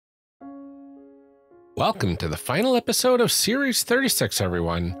Welcome to the final episode of Series 36,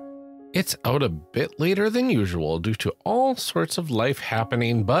 everyone. It's out a bit later than usual due to all sorts of life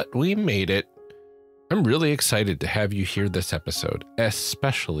happening, but we made it. I'm really excited to have you hear this episode,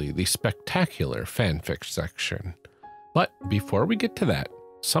 especially the spectacular fanfic section. But before we get to that,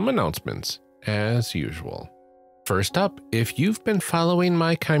 some announcements, as usual. First up, if you've been following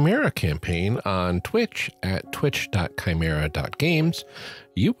my Chimera campaign on Twitch at twitch.chimera.games,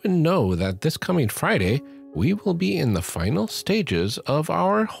 you would know that this coming Friday, we will be in the final stages of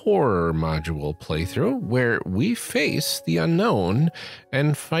our horror module playthrough, where we face the unknown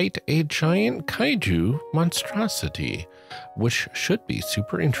and fight a giant kaiju monstrosity, which should be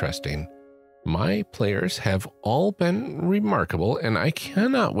super interesting. My players have all been remarkable, and I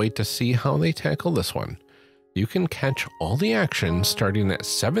cannot wait to see how they tackle this one. You can catch all the action starting at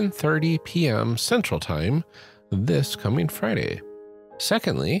 7:30 p.m. Central Time this coming Friday.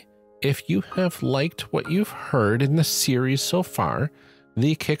 Secondly, if you have liked what you've heard in the series so far,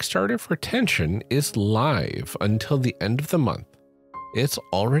 the Kickstarter for Tension is live until the end of the month. It's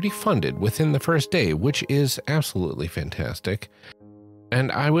already funded within the first day, which is absolutely fantastic. And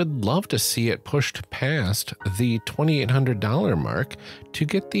I would love to see it pushed past the $2,800 mark to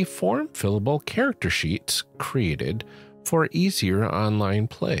get the form-fillable character sheets created for easier online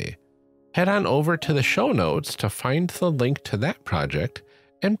play. Head on over to the show notes to find the link to that project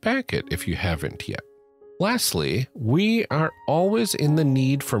and back it if you haven't yet. Lastly, we are always in the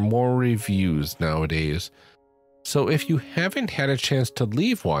need for more reviews nowadays. So if you haven't had a chance to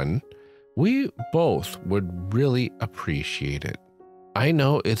leave one, we both would really appreciate it. I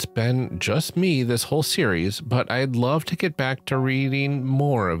know it's been just me this whole series, but I'd love to get back to reading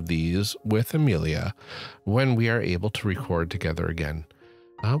more of these with Amelia when we are able to record together again,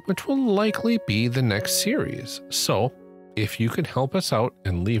 which will likely be the next series. So if you could help us out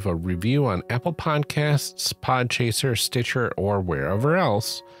and leave a review on Apple Podcasts, Podchaser, Stitcher, or wherever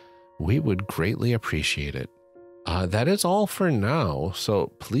else, we would greatly appreciate it. That is all for now,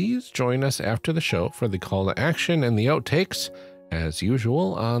 so please join us after the show for the call to action and the outtakes, as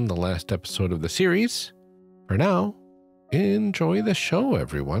usual on the last episode of the series. For now, enjoy the show,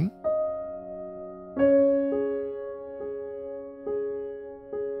 everyone.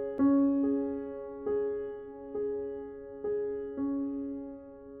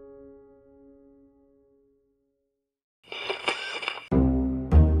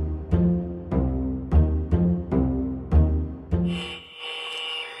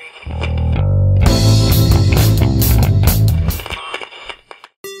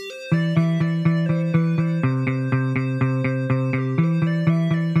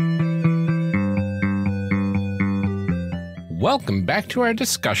 Welcome back to our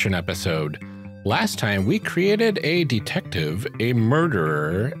discussion episode. Last time we created a detective, a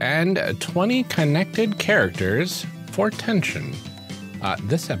murderer, and 20 connected characters for Tension.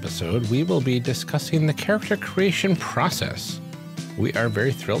 This episode, we will be discussing the character creation process. We are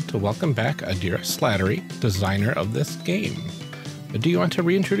very thrilled to welcome back Adira Slattery, designer of this game. Do you want to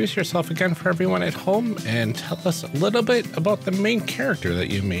reintroduce yourself again for everyone at home and tell us a little bit about the main character that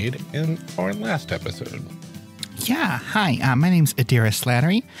you made in our last episode? Yeah, hi, my name's Adira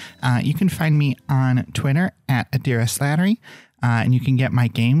Slattery. You can find me on Twitter at Adira Slattery, and you can get my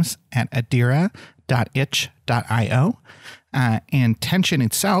games at adira.itch.io. And Tension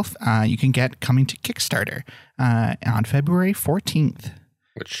itself, you can get coming to Kickstarter on February 14th.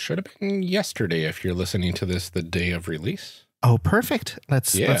 Which should have been yesterday if you're listening to this the day of release. Oh, perfect.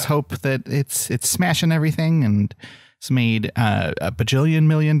 Let's hope that it's smashing everything and it's made a bajillion $1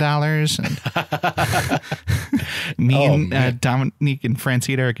 million. And me and Dominique and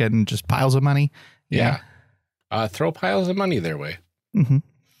Francita are getting just piles of money. Yeah. Throw piles of money their way. Mm-hmm.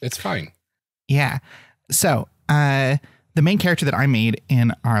 It's fine. Yeah. So the main character that I made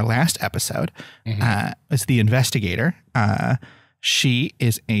in our last episode is the investigator. She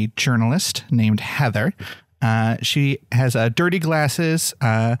is a journalist named Heather. She has dirty glasses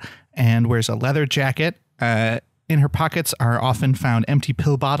and wears a leather jacket. In her pockets are often found empty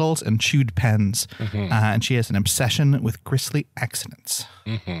pill bottles and chewed pens. And she has an obsession with grisly accidents.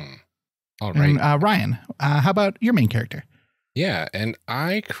 All right. And, Ryan, how about your main character? Yeah, and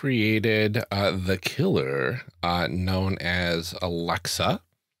I created the killer known as Alexa.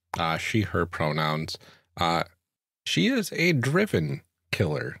 She, her pronouns. She is a driven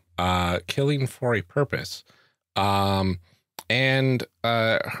killer, killing for a purpose. And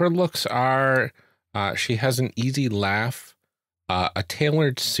her looks are... she has an easy laugh, a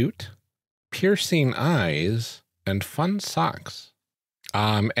tailored suit, piercing eyes, and fun socks.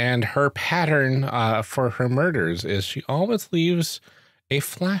 And her pattern for her murders is she always leaves a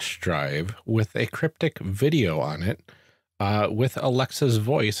flash drive with a cryptic video on it with Alexa's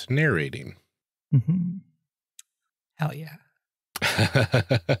voice narrating. Mm-hmm. Hell yeah.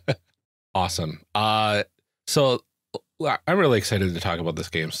 Awesome. So I'm really excited to talk about this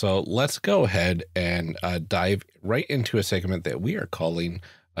game. So let's go ahead and dive right into a segment that we are calling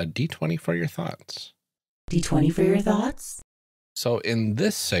a D20 for your thoughts. D20 for your thoughts? So in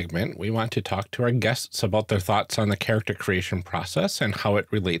this segment, we want to talk to our guests about their thoughts on the character creation process and how it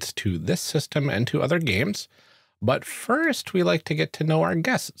relates to this system and to other games. But first, we like to get to know our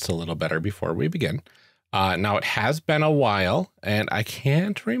guests a little better before we begin. Now, it has been a while, and I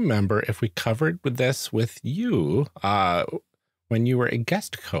can't remember if we covered this with you when you were a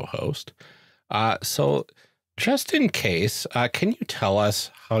guest co-host. So just in case, can you tell us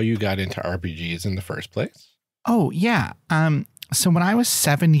how you got into RPGs in the first place? Oh, yeah. So when I was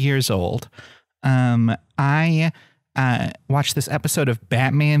 7 years old, I watched this episode of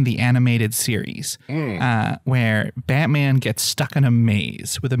Batman, the animated series, where Batman gets stuck in a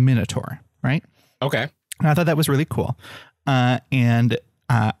maze with a Minotaur, right? Okay. And I thought that was really cool. And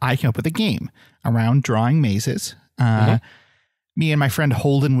I came up with a game around drawing mazes. Me and my friend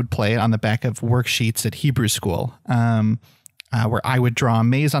Holden would play it on the back of worksheets at Hebrew school, where I would draw a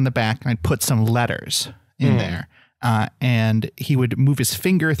maze on the back and I'd put some letters in there. And he would move his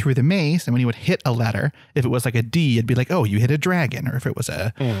finger through the maze. And when he would hit a letter, if it was like a D, it'd be like, oh, you hit a dragon. Or if it was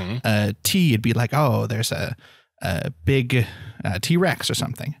a T, it'd be like, oh, there's a big T-Rex or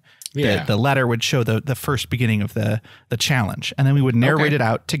something. Yeah. The letter would show the first beginning of the challenge. And then we would narrate it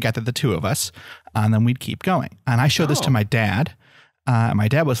out together, the two of us. And then we'd keep going. And I showed this to my dad. My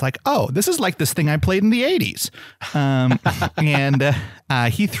dad was like, oh, this is like this thing I played in the 80s. And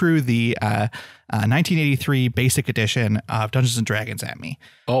he threw the 1983 basic edition of Dungeons and Dragons at me.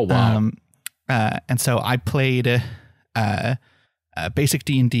 Oh, wow. And so I played basic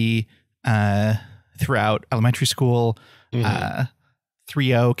D&D throughout elementary school.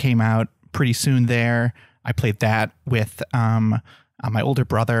 3.0 came out pretty soon there. I played that with my older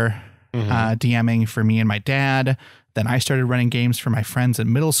brother DMing for me and my dad. Then I started running games for my friends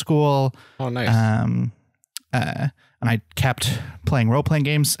in middle school. Oh, nice. And I kept playing role-playing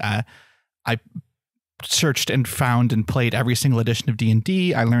games. I searched and found and played every single edition of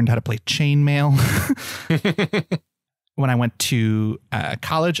D&D. I learned how to play chainmail. When I went to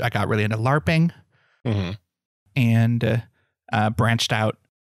college, I got really into LARPing and branched out.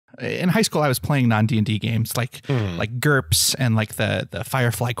 In high school, I was playing non-D&D games like GURPS and like the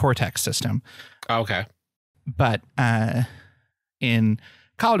Firefly Cortex system. Okay. But in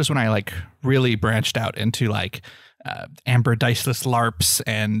college is when I like really branched out into like Amber Diceless LARPs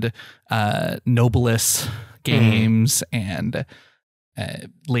and Nobilis games and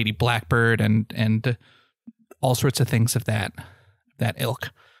Lady Blackbird and all sorts of things of that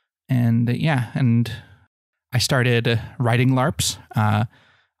ilk. And and I started writing LARPs.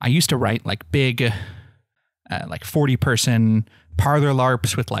 I used to write like big, like 40-person parlor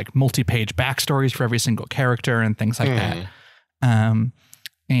LARPs with like multi-page backstories for every single character and things like that.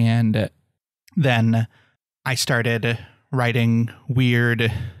 And then I started writing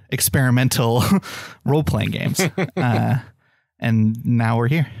weird experimental role-playing games. And now we're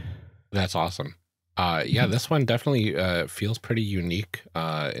here. That's awesome. Yeah, this one definitely feels pretty unique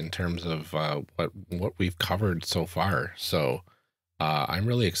in terms of what we've covered so far. So I'm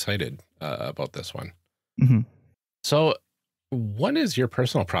really excited about this one. So what is your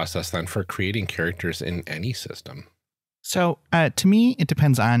personal process then for creating characters in any system? So to me, it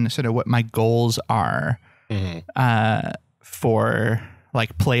depends on sort of what my goals are for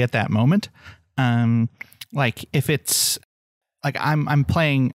like play at that moment. Like if it's like I'm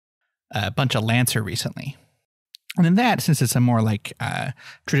playing a bunch of Lancer recently. And in that, since it's a more like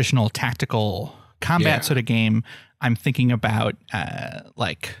traditional tactical combat sort of game, I'm thinking about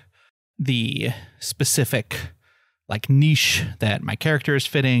like the specific like niche that my character is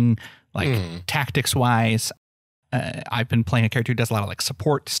fitting, like tactics wise. I've been playing a character who does a lot of like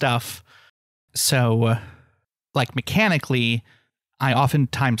support stuff. So like mechanically, I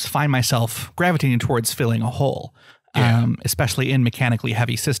oftentimes find myself gravitating towards filling a hole, especially in mechanically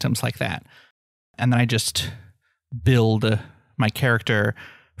heavy systems like that. And then I just build my character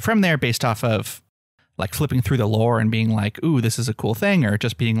from there based off of like flipping through the lore and being like, ooh, this is a cool thing. Or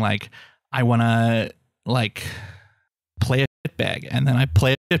just being like, I want to like play a shitbag. And then I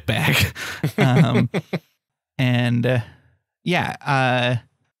play a shitbag.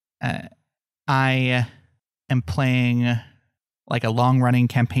 I am playing like a long running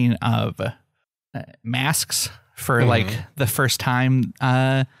campaign of masks for like the first time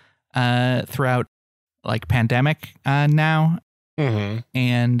throughout like pandemic now.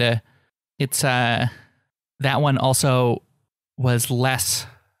 And it's that one also was less.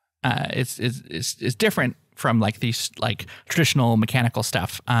 It's different from like these like traditional mechanical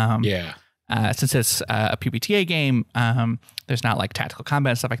stuff. Since it's a PBTA game, there's not like tactical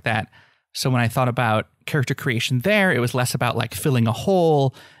combat and stuff like that. So when I thought about character creation there, it was less about like filling a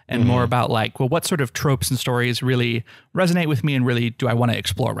hole and more about like, well, what sort of tropes and stories really resonate with me and really do I want to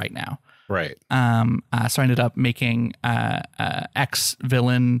explore right now? Right. So I ended up making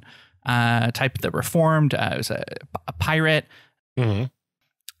ex-villain type that reformed. It was a pirate.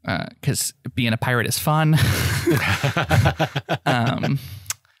 Because being a pirate is fun.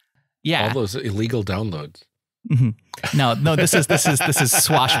 Yeah. All those illegal downloads. No, this is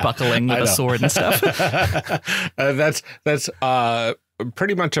swashbuckling with a sword and stuff. That's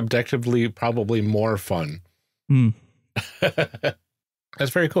pretty much objectively probably more fun.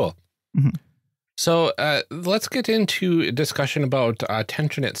 That's very cool. So let's get into a discussion about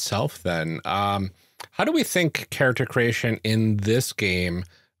tension itself then. How do we think character creation in this game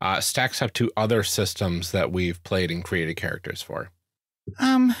stacks up to other systems that we've played and created characters for?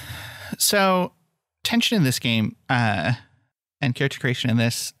 So tension in this game and character creation in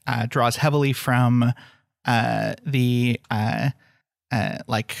this draws heavily from the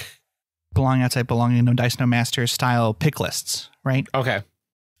like belonging outside, belonging, no dice, no master style pick lists, right? Okay.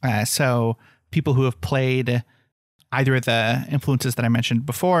 So people who have played either of the influences that I mentioned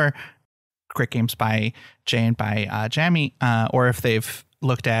before, Great Games by Jay and by Jammy, or if they've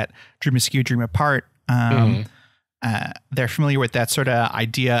looked at Dream Askew, Dream Apart, they're familiar with that sort of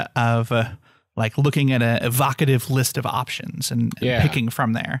idea of like looking at an evocative list of options and picking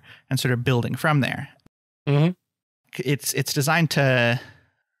from there and sort of building from there. It's designed to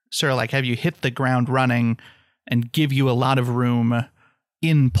sort of like have you hit the ground running and give you a lot of room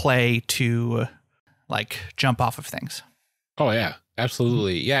in play to like jump off of things. Oh yeah,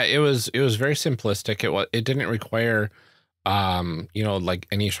 absolutely. Yeah, it was very simplistic. It didn't require like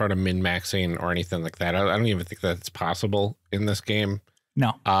any sort of min-maxing or anything like that. I don't even think that's possible in this game.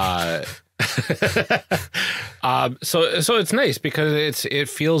 No. So it's nice because it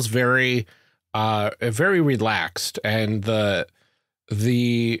feels very very relaxed, and the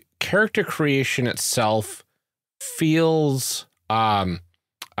character creation itself feels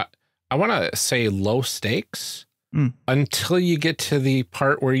I want to say low stakes until you get to the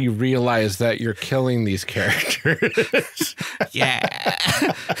part where you realize that you're killing these characters.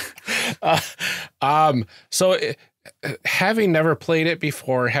 So having never played it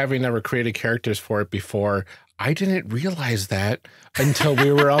before, having never created characters for it before, I didn't realize that until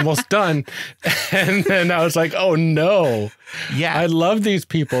we were almost done. And then I was like, oh no. Yeah. I love these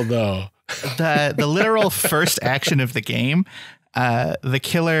people though. The literal first action of the game, the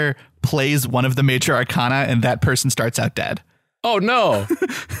killer plays one of the major arcana and that person starts out dead. Oh no.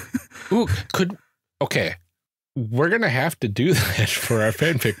 Ooh, okay. We're going to have to do that for our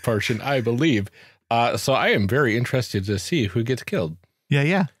fanfic portion, I believe. So I am very interested to see who gets killed.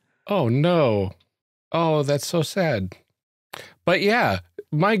 Yeah. Oh no. Oh, that's so sad. But yeah,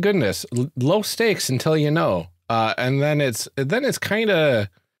 my goodness, low stakes until you know. And then it's kind of,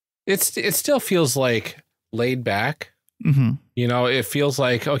 it still feels like laid back. You know, it feels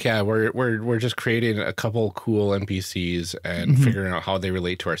like, okay, we're just creating a couple cool NPCs and figuring out how they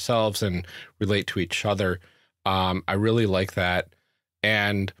relate to ourselves and relate to each other. I really like that.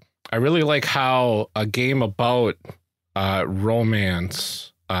 And I really like how a game about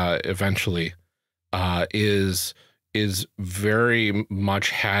romance eventually is very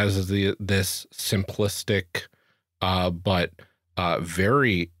much has this simplistic but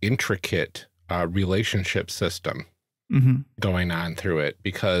very intricate relationship system going on through it,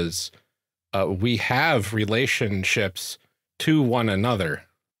 because we have relationships to one another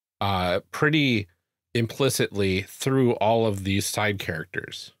pretty implicitly through all of these side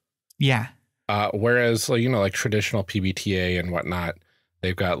characters. Yeah. Whereas, you know, like traditional PBTA and whatnot,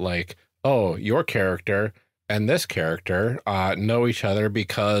 they've got like, oh, your character and this character know each other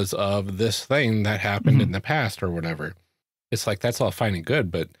because of this thing that happened in the past or whatever. It's like, that's all fine and good,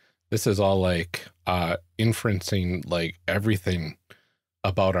 but this is all like inferencing like everything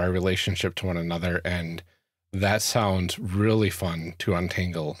about our relationship to one another. And that sounds really fun to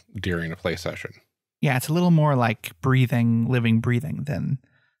untangle during a play session. Yeah, it's a little more like living breathing than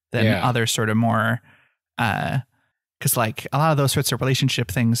other sort of more, because like a lot of those sorts of relationship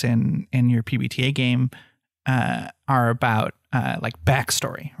things in your PBTA game are about like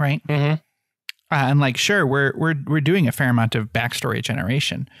backstory, right? And like, sure, we're doing a fair amount of backstory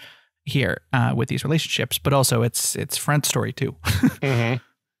generation here with these relationships, but also it's front story too.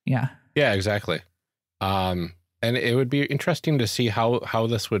 Yeah, exactly. And it would be interesting to see how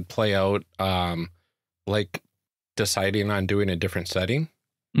this would play out, like deciding on doing a different setting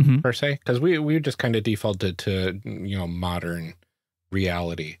per se, because we just kind of defaulted to, you know, modern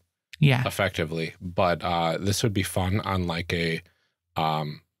reality, effectively. But this would be fun on like a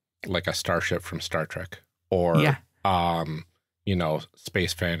starship from Star Trek, or you know,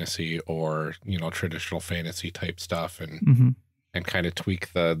 space fantasy, or, you know, traditional fantasy type stuff, and kind of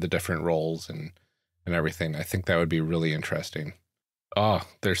tweak the different roles and everything. I think that would be really interesting. Oh,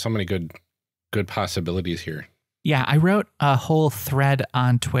 there's so many good possibilities here. Yeah, I wrote a whole thread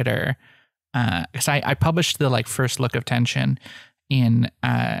on Twitter because I published the like first look of Tension in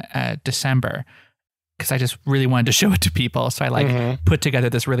December, because I just really wanted to show it to people. So I like put together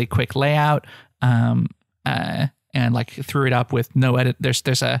this really quick layout and like threw it up with no edit.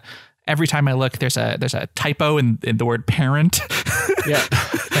 There's a every time I look, there's a typo in the word parent. Yeah.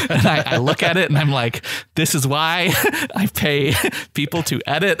 And I look at it and I'm like, this is why I pay people to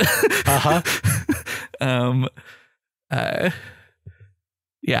edit.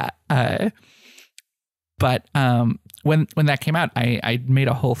 But when that came out, I made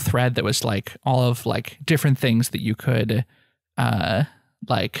a whole thread that was like all of like different things that you could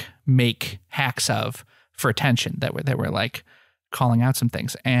like make hacks of for Tension that were like calling out some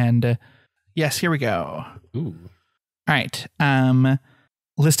things. And yes, here we go. Ooh. All right.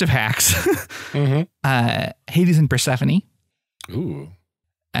 List of hacks. Hades and Persephone. Ooh.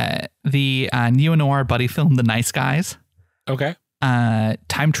 The neo-noir buddy film The Nice Guys. Okay.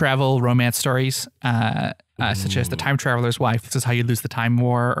 Time travel romance stories, such as The Time Traveler's Wife, This Is How You Lose the Time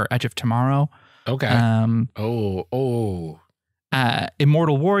War, or Edge of Tomorrow. Okay.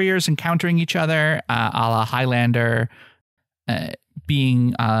 Immortal warriors encountering each other, a la Highlander,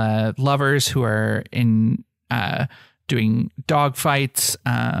 being lovers who are in doing dog fights.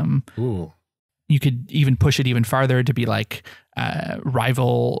 Ooh. You could even push it even farther to be like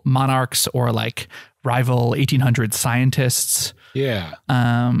rival monarchs or like rival 1800s scientists. Yeah.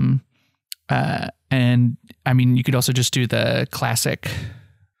 And I mean, you could also just do the classic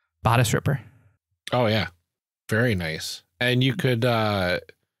bodice ripper. Oh yeah. Very nice. And you could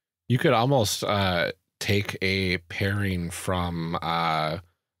almost take a pairing from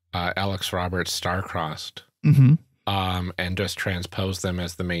Alex Roberts' Star-Crossed, and just transpose them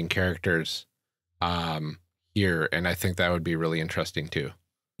as the main characters here. And I think that would be really interesting too.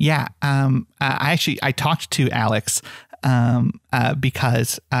 Yeah. I talked to Alex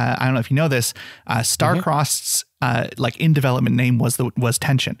because I don't know if you know this, Star-Crossed's like in development name was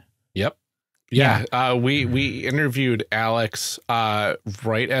Tension. Yep. Yeah. We interviewed Alex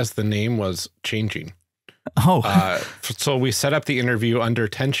right as the name was changing. Oh. So we set up the interview under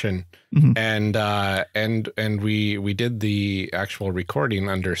Tension, and we did the actual recording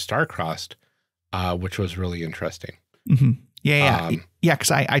under Star-Crossed, which was really interesting. Yeah.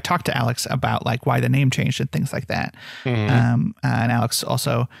 Because I talked to Alex about like why the name changed and things like that. And Alex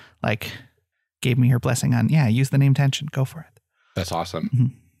also like gave me her blessing on, use the name Tension, go for it. That's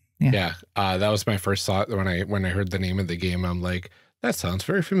awesome. Yeah. That was my first thought when I heard the name of the game. I'm like, that sounds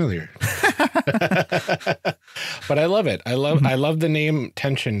very familiar. But I love it. I love the name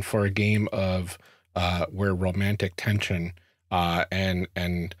Tension for a game of where romantic tension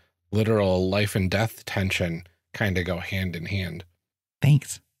and literal life and death tension kind of go hand in hand.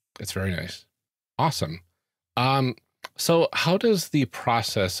 Thanks. It's very nice. Awesome. So how does the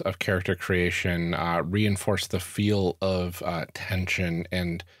process of character creation reinforce the feel of tension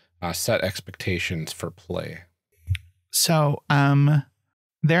and set expectations for play? So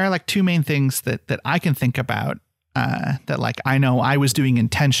there are like two main things that I can think about that like I know I was doing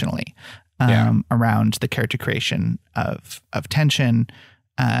intentionally around the character creation of Tension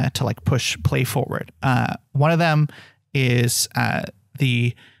to like push play forward. One of them is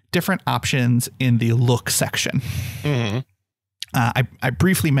the different options in the look section. I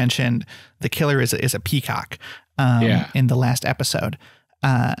briefly mentioned the killer is a peacock in the last episode.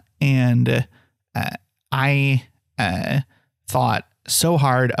 And I thought so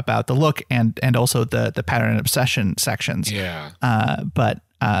hard about the look and also the pattern and obsession sections. But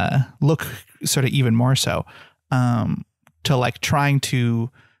look sort of even more so to like trying to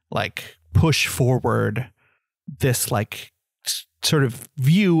like push forward this like sort of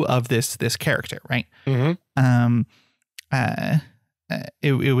view of this character, right?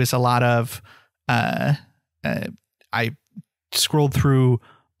 It was a lot of I scrolled through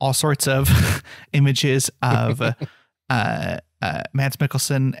all sorts of images of Mads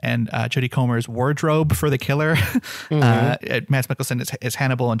Mikkelsen and Jodie Comer's wardrobe for the killer. Mads Mikkelsen is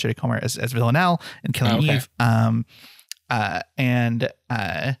Hannibal and Jodie Comer as Villanelle in Killing Eve. And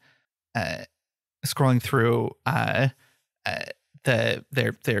scrolling through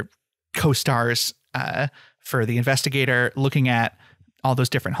their co-stars for the investigator, looking at all those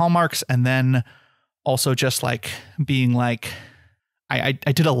different hallmarks, and then also just like being like, I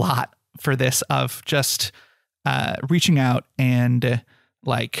did a lot for this of just reaching out and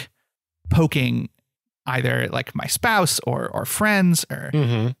like poking either like my spouse or friends or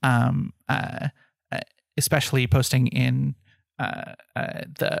especially posting in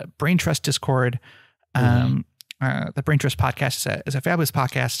the Brain Trust Discord. The Brain Trust podcast is a fabulous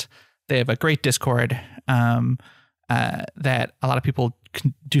podcast. They have a great Discord that a lot of people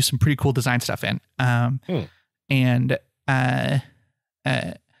can do some pretty cool design stuff in. And I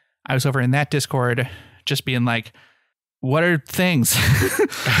was over in that Discord just being like, what are things?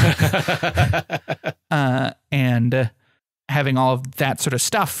 And having all of that sort of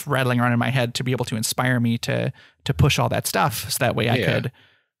stuff rattling around in my head to be able to inspire me to push all that stuff. So that way I could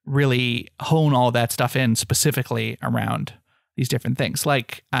really hone all that stuff in specifically around these different things,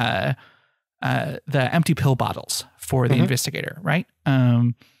 like the empty pill bottles for the investigator, right?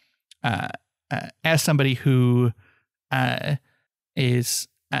 As somebody who has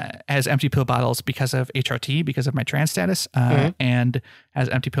empty pill bottles because of HRT, because of my trans status, and has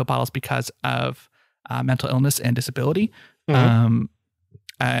empty pill bottles because of mental illness and disability, that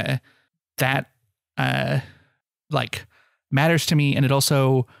like matters to me. And it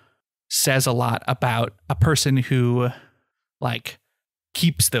also says a lot about a person who like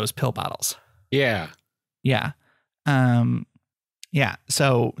keeps those pill bottles. Yeah. Yeah. Yeah.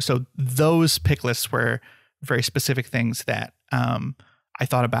 So those pick lists were very specific things that I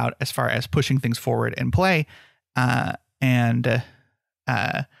thought about as far as pushing things forward in play. And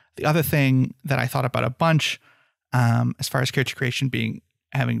the other thing that I thought about a bunch as far as character creation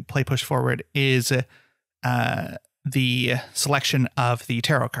having play push forward is the selection of the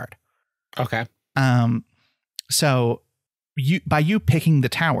tarot card. Okay. So by you picking the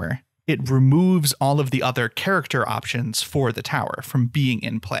tower, it removes all of the other character options for the tower from being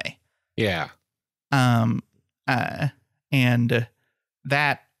in play. Yeah. And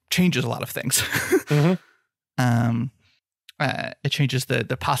that changes a lot of things. It changes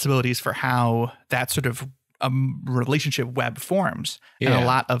the possibilities for how that sort of relationship web forms. Yeah. And a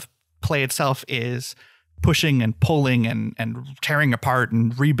lot of play itself is pushing and pulling and tearing apart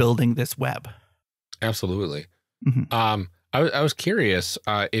and rebuilding this web. Absolutely. I was curious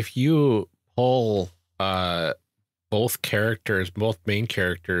if you pull both main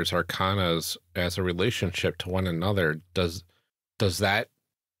characters' arcanas as a relationship to one another, does that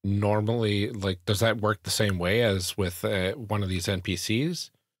normally, like, does that work the same way as with one of these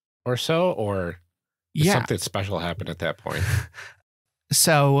NPCs or so, or does something special happen at that point?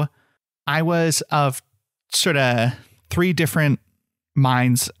 So I was of sort of three different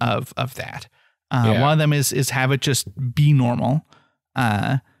minds of that. One of them is have it just be normal,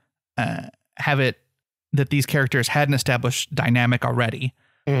 have it that these characters had an established dynamic already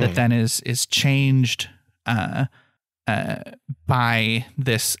that then is changed by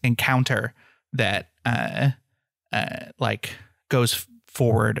this encounter that like goes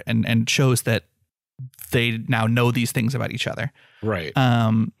forward and shows that they now know these things about each other. Right.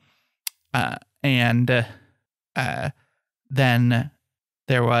 And then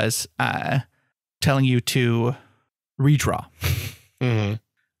there was telling you to redraw.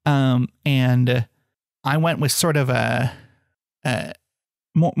 And I went with sort of a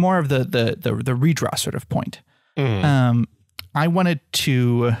more of the redraw sort of point. I wanted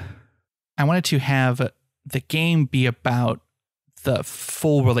to have the game be about the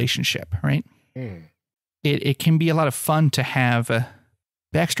full relationship, right? It can be a lot of fun to have a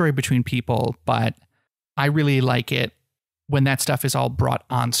backstory between people, but I really like it when that stuff is all brought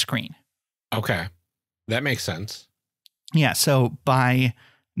on screen. Okay. That makes sense. Yeah. So by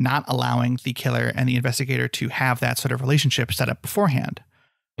not allowing the killer and the investigator to have that sort of relationship set up beforehand,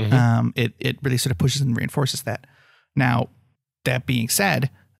 it really sort of pushes and reinforces that. Now, that being said,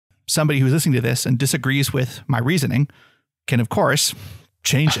 somebody who's listening to this and disagrees with my reasoning can, of course,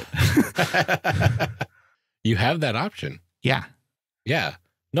 change it. You have that option. Yeah. Yeah.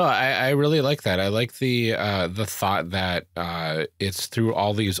 No, I really like that. I like the thought that it's through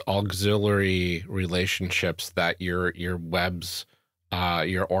all these auxiliary relationships that your webs,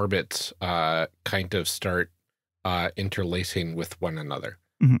 your orbits kind of start interlacing with one another.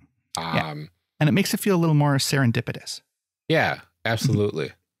 Yeah. And it makes it feel a little more serendipitous. Yeah,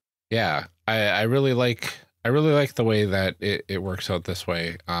 absolutely. Yeah. I really like the way that it works out this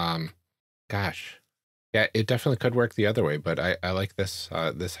way. Gosh. Yeah, it definitely could work the other way, but I like this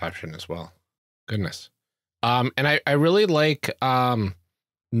this option as well. Goodness. And I really like now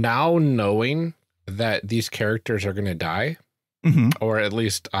knowing that these characters are going to die, or at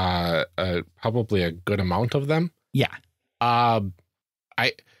least probably a good amount of them. Yeah. I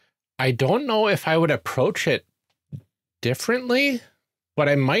don't know if I would approach it differently, but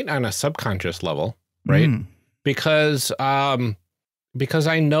I might on a subconscious level, right? Because I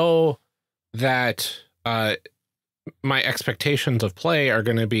know that my expectations of play are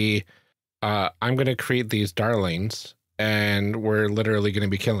going to be, I'm going to create these darlings and we're literally going to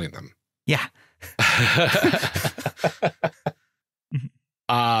be killing them. Yeah.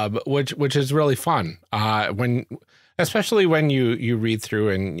 Which is really fun. Especially when you read through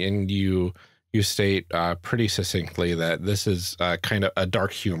and you state pretty succinctly that this is kind of a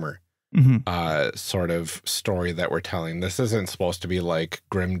dark humor sort of story that we're telling. This isn't supposed to be like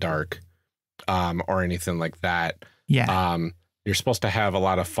grim dark or anything like that. Yeah. You're supposed to have a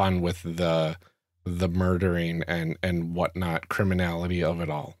lot of fun with the murdering and whatnot, criminality of it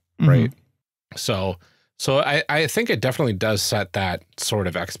all, right? So I think it definitely does set that sort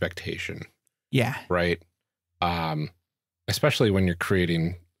of expectation. Yeah. Right. Especially when you're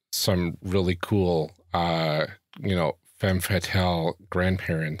creating some really cool, femme fatale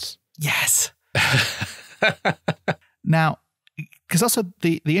grandparents. Yes. Now, because also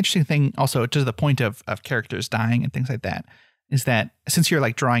the interesting thing also to the point of characters dying and things like that is that since you're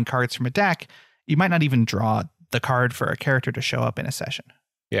like drawing cards from a deck, you might not even draw the card for a character to show up in a session.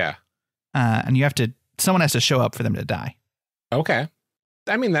 Yeah. And someone has to show up for them to die. Okay.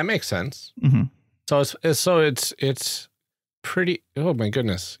 I mean, that makes sense. So it's pretty, oh my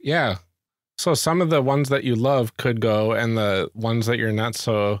goodness. Yeah. So some of the ones that you love could go, and the ones that you're not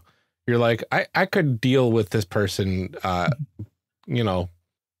so, you're like, I could deal with this person,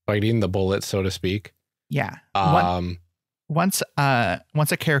 biting the bullet, so to speak. Yeah. Once a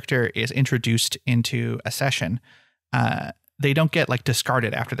character is introduced into a session, they don't get like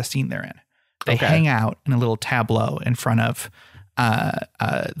discarded after the scene they're in. They hang out in a little tableau in front of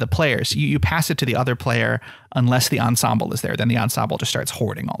the players. You pass it to the other player unless the ensemble is there. Then the ensemble just starts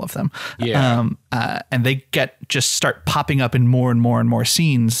hoarding all of them. Yeah. And they just start popping up in more and more and more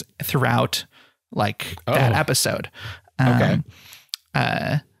scenes throughout like that episode.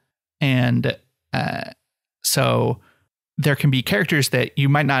 So there can be characters that you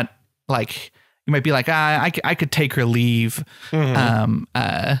might not like. You might be like, I could take or leave,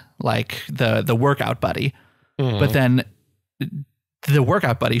 like the workout buddy. But then the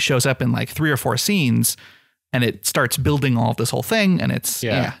workout buddy shows up in like 3 or 4 scenes, and it starts building all of this whole thing. And it's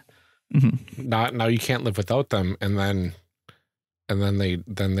now you can't live without them, and then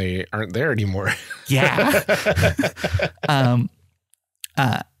they aren't there anymore. Yeah. And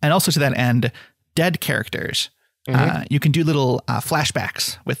also to that end, dead characters. You can do little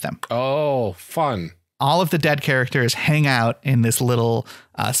flashbacks with them. Oh, fun. All of the dead characters hang out in this little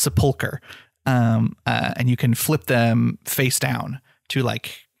sepulcher. And you can flip them face down to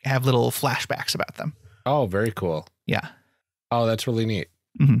like have little flashbacks about them. Oh, very cool. Yeah. Oh, that's really neat.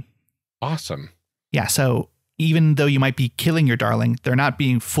 Awesome. Yeah. So even though you might be killing your darling, they're not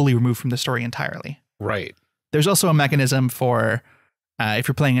being fully removed from the story entirely. Right. There's also a mechanism for if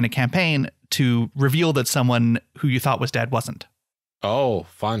you're playing in a campaign to reveal that someone who you thought was dead wasn't. Oh,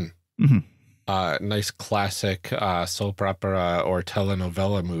 fun. Nice classic soap opera or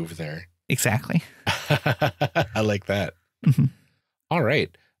telenovela move there. Exactly. I like that. All right.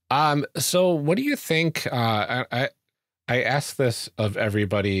 So what do you think? I ask this of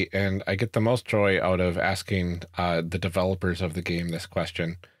everybody, and I get the most joy out of asking the developers of the game this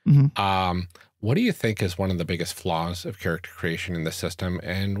question. What do you think is one of the biggest flaws of character creation in the system,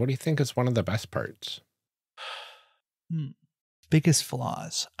 and what do you think is one of the best parts? Biggest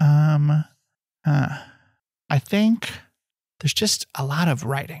flaws. I think there's just a lot of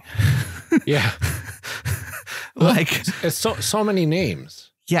writing. Yeah. Like it's so many names.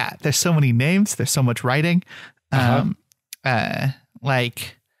 Yeah, there's so many names, there's so much writing. There are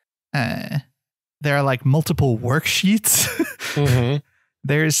like multiple worksheets.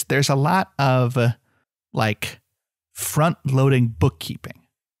 There's a lot of like front loading bookkeeping.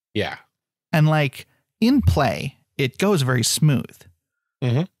 Yeah. And like in play, it goes very smooth.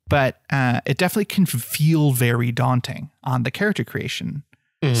 But it definitely can feel very daunting on the character creation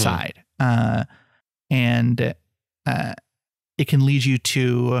side. And it can lead you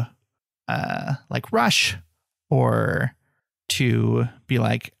to like rush, or to be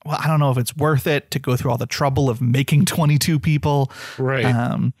like, well, I don't know if it's worth it to go through all the trouble of making 22 people. Right.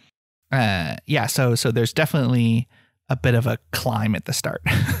 Yeah. So there's definitely a bit of a climb at the start.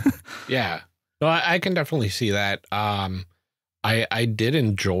 Yeah. No, I can definitely see that. I did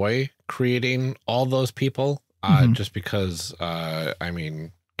enjoy creating all those people, just because, I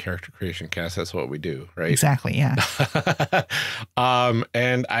mean, character creation cast. That's what we do, right? Exactly. Yeah.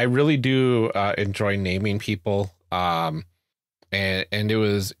 And I really do enjoy naming people. And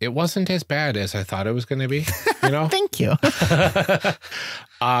it wasn't as bad as I thought it was going to be, you know. Thank you.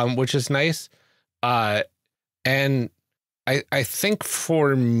 Which is nice. And I think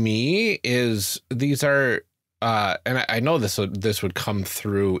for me is these are and I know this would come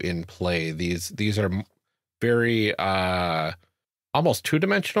through in play. These are very almost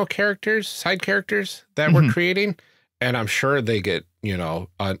two-dimensional characters, side characters that we're creating, and I'm sure they get, you know,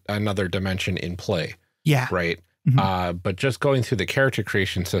 another dimension in play. Yeah. Right. But just going through the character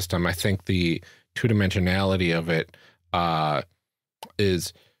creation system, I think the two-dimensionality of it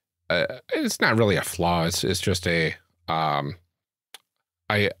is it's not really a flaw. It's just a I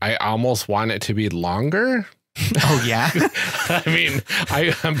almost want it to be longer. Oh yeah. I mean,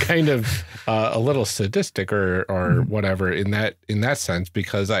 I'm kind of a little sadistic or whatever in that sense,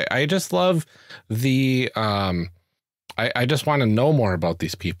 because I just love the I just want to know more about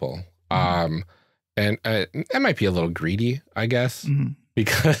these people. And that might be a little greedy, I guess,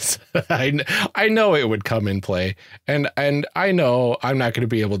 because I know it would come in play, and I know I'm not going to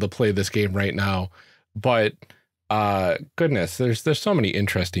be able to play this game right now, but goodness, there's so many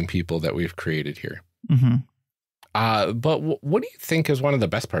interesting people that we've created here. But what do you think is one of the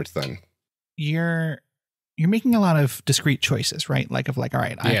best parts then? You're making a lot of discrete choices, right? All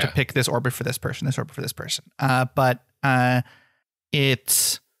right, I have to pick this orbit for this person, this orbit for this person. But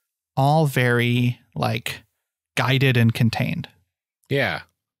it's all very guided and contained. Yeah.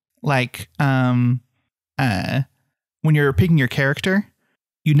 When you're picking your character,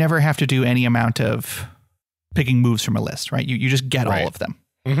 you never have to do any amount of picking moves from a list, right? You just get all of them.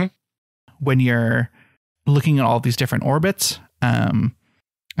 When you're looking at all these different orbits,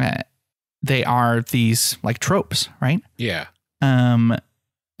 they are these tropes, right? Yeah. And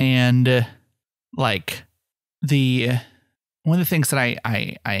one of the things that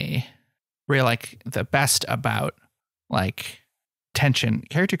I really like the best about tension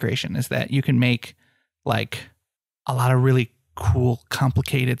character creation is that you can make a lot of really cool,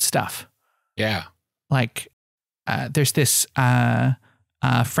 complicated stuff. Yeah. There's this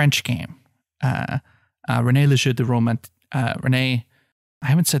French game, René Le Jeu de Romantique. René, I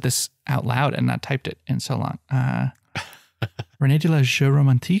haven't said this out loud and not typed it in so long. René de la Jeu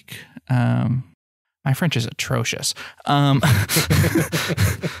Romantique. My French is atrocious.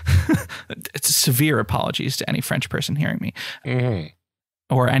 It's severe apologies to any French person hearing me.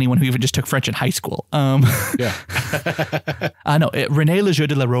 Or anyone who even just took French in high school. Yeah. René Le Jeu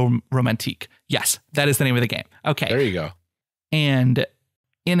de la Romantique. Yes, that is the name of the game. Okay. There you go. And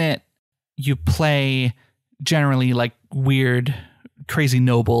in it, you play generally weird, crazy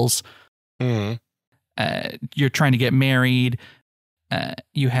nobles. You're trying to get married.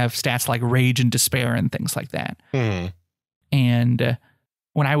 You have stats like rage and despair and things like that. And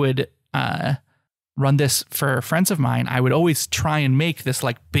when I would run this for friends of mine, I would always try and make this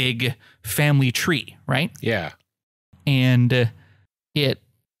big family tree, right? Yeah. And it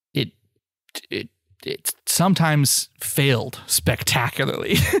sometimes failed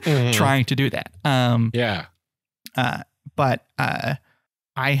spectacularly trying to do that. Yeah. But I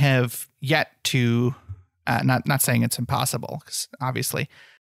have yet to not saying it's impossible, 'cause obviously,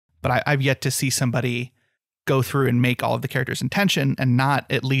 but I've yet to see somebody go through and make all of the characters in tension and not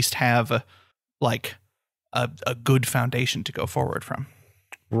at least have a good foundation to go forward from.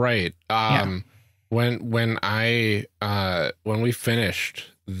 Right. When we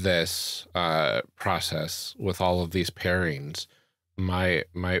finished this process with all of these pairings,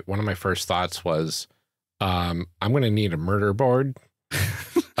 one of my first thoughts was, I'm going to need a murder board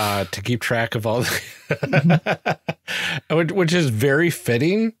to keep track of all the which is very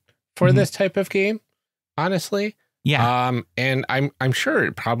fitting for this type of game, honestly. Yeah. And I'm sure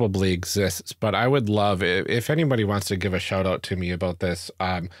it probably exists, but I would love if anybody wants to give a shout out to me about this.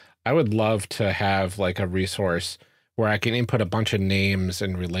 I would love to have a resource where I can input a bunch of names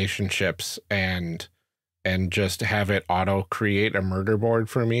and relationships and just have it auto create a murder board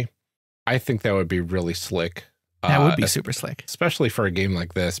for me. I think that would be really slick. That would be super slick, especially for a game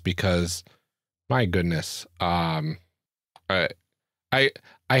like this, because my goodness, I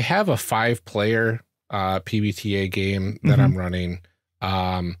have a 5-player PBTA game that I'm running.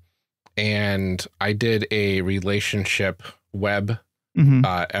 And I did a relationship web.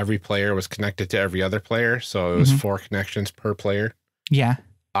 Every player was connected to every other player. So it was 4 connections per player. Yeah.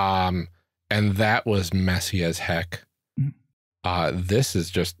 And that was messy as heck. This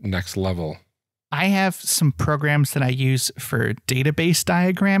is just next level. I have some programs that I use for database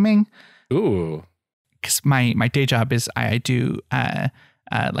diagramming. Ooh. Because my day job is I do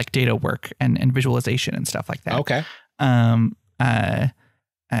like data work and visualization and stuff like that. Okay. None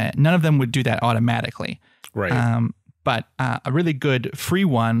of them would do that automatically. Right. But a really good free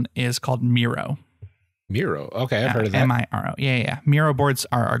one is called Miro. Miro. Okay, I've heard of that. Miro. Yeah. Miro boards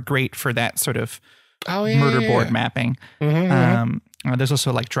are great for that sort of murder board mapping. There's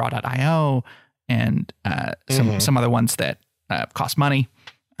also like draw.io and some other ones that cost money.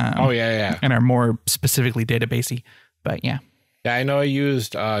 And are more specifically databasey. But yeah. Yeah, I know I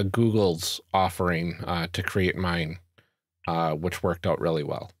used Google's offering to create mine, which worked out really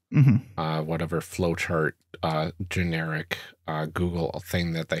well. Whatever flowchart generic Google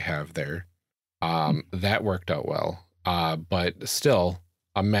thing that they have there. That worked out well, but still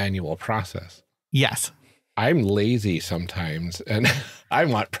a manual process. Yes. I'm lazy sometimes, and I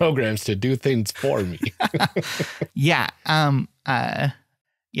want programs to do things for me. Yeah.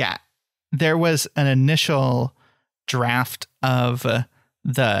 There was an initial draft of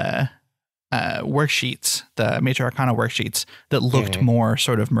the worksheets, the Major Arcana worksheets that looked more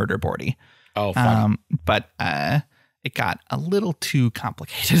sort of murder boardy. Oh, fun. But it got a little too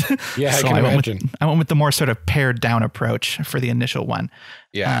complicated. Yeah, so I can imagine. I went with the more sort of pared down approach for the initial one.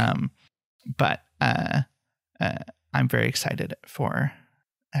 Yeah. But I'm very excited for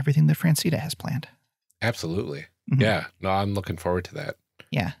everything that Francita has planned. Absolutely. Yeah. No, I'm looking forward to that.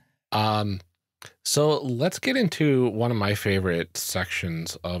 Yeah. So let's get into one of my favorite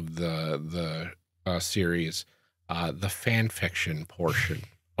sections of the series, the fan fiction portion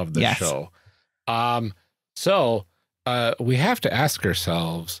of the show. So we have to ask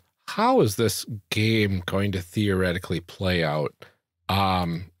ourselves, how is this game going to theoretically play out?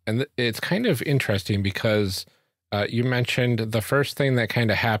 And it's kind of interesting because you mentioned the first thing that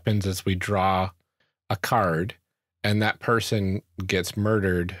kind of happens is we draw a card and that person gets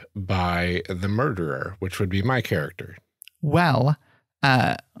murdered by the murderer, which would be my character. Well,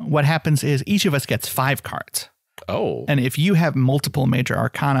 what happens is each of us gets 5 cards. Oh. And if you have multiple Major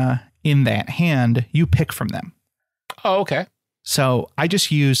Arcana in that hand, you pick from them. Oh, okay. So I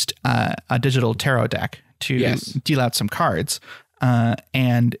just used a digital tarot deck to deal out some cards.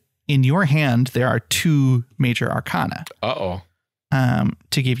 And in your hand, there are 2 Major Arcana.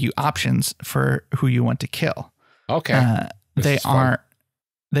 To give you options for who you want to kill. Okay. They are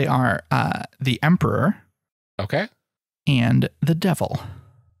the Emperor. Okay. And the Devil.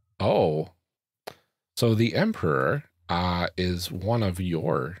 Oh. So the Emperor is one of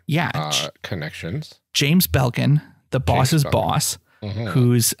your connections. James Belkin, the boss's boss,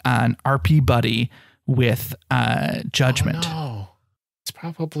 who's an RP buddy with Judgment. Oh, no. It's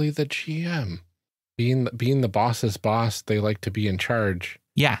probably the GM. Being the boss's boss, they like to be in charge.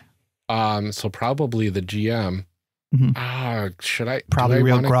 Yeah. So probably the GM. Should I probably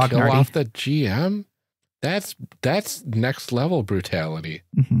real grognardy kill off the GM? That's next level brutality.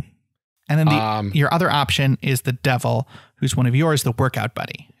 And then your other option is the Devil, who's one of yours, the workout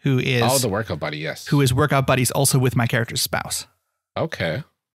buddy, who is the workout buddy, yes, who is workout buddies also with my character's spouse. Okay,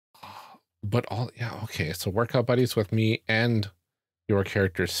 but okay. So workout buddies with me and your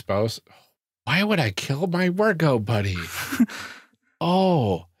character's spouse. Why would I kill my workout buddy?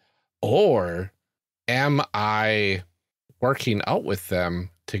 Or am I working out with them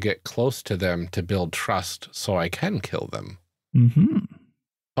to get close to them to build trust so I can kill them?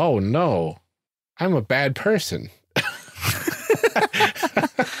 Oh no, I'm a bad person.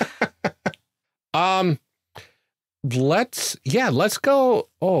 Let's go.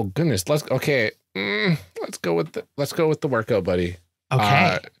 Oh goodness. Let's go with the workout buddy.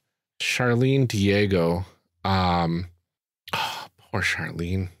 Okay. Charlene Diego. Poor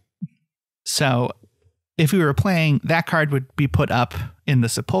Charlene. So if we were playing, that card would be put up in the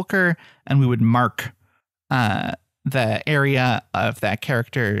sepulcher and we would mark the area of that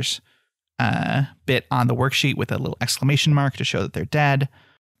character's bit on the worksheet with a little exclamation mark to show that they're dead.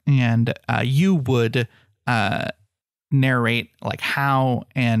 And you would narrate like how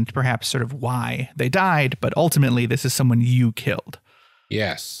and perhaps sort of why they died, but ultimately this is someone you killed.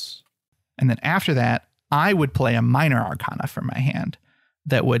 Yes. And then after that, I would play a minor arcana from my hand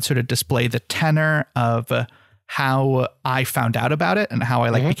that would sort of display the tenor of how I found out about it and how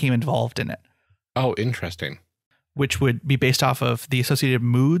I became involved in it. Oh, interesting. Which would be based off of the associated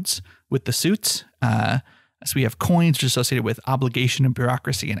moods with the suits. So we have coins, which is associated with obligation and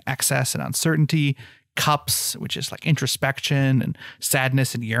bureaucracy and excess and uncertainty. Cups, which is like introspection and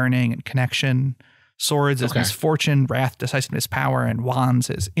sadness and yearning and connection. Swords is misfortune, wrath, decisiveness, power, and wands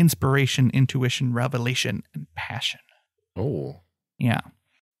is inspiration, intuition, revelation, and passion. Oh, yeah,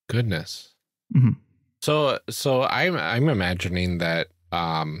 goodness. So I'm imagining that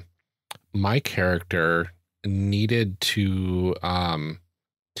my character needed to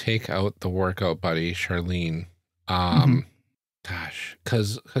take out the workout buddy, Charlene. Gosh,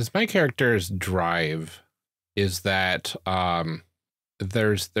 because my character's drive is that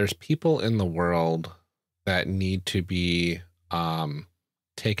there's people in the world that need to be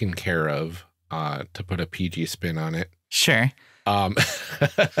taken care of, to put a PG spin on it. Sure.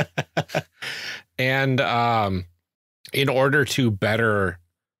 And in order to better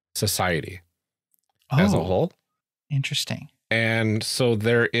society as a whole. Interesting. And so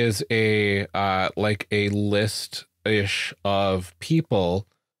there is a like a list-ish of people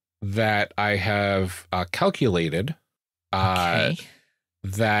that I have calculated Okay.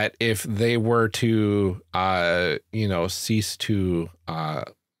 that if they were to you know, cease to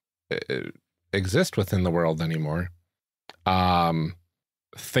exist within the world anymore,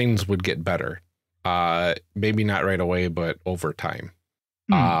 things would get better. Maybe not right away, but over time.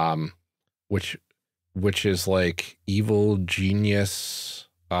 Which is like evil genius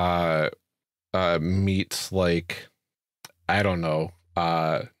meets like, I don't know,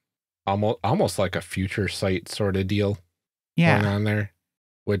 almost like a future sight sort of deal going on there,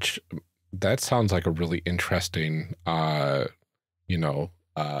 which that sounds like a really interesting you know,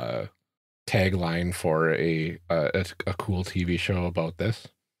 tagline for a cool TV show about this.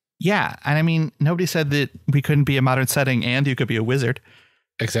 Yeah. And I mean, nobody said that we couldn't be a modern setting and you could be a wizard.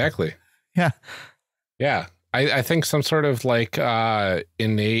 Exactly. Yeah. Yeah. I think some sort of like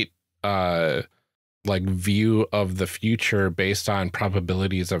innate like view of the future based on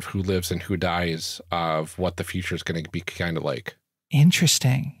probabilities of who lives and who dies of what the future is going to be kind of like.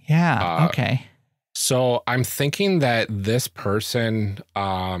 Interesting. Yeah. Okay. So I'm thinking that this person,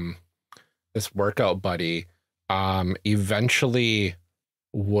 this workout buddy, eventually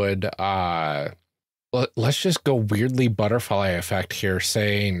would, let's just go weirdly butterfly effect here,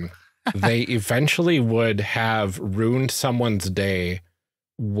 saying they eventually would have ruined someone's day,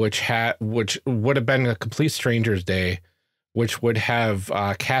 which would have been a complete stranger's day, which would have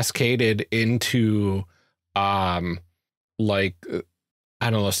cascaded into like, I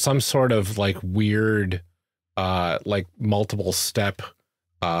don't know, some sort of like weird like multiple step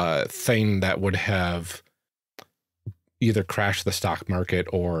thing that would have either crashed the stock market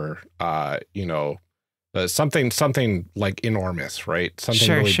or you know, something like enormous, right?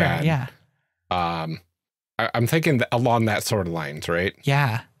 Something really bad. Yeah. I'm thinking that along that sort of lines, right?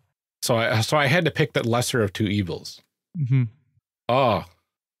 Yeah. So I had to pick the lesser of two evils. Mm-hmm. Oh,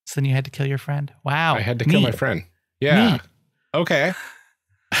 So then you had to kill your friend. Wow. I had to kill my friend. Yeah. Neat. Okay.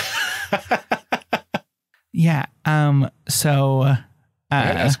 Yeah. So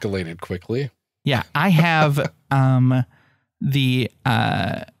That escalated quickly. yeah, I have the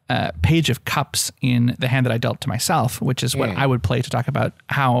Page of Cups in the hand that I dealt to myself, which is what I would play to talk about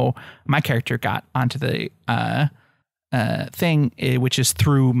how my character got onto the thing, which is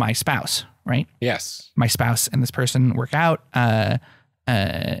through my spouse, right? Yes. My spouse and this person work out.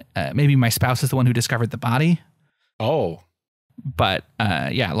 Maybe my spouse is the one who discovered the body. Oh. But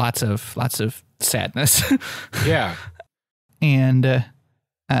yeah, lots of sadness. Yeah. And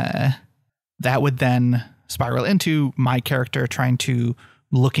that would then spiral into my character trying to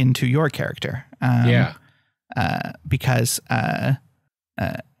look into your character. Yeah. Because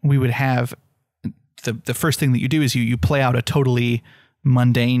we would have the first thing that you do is you play out a totally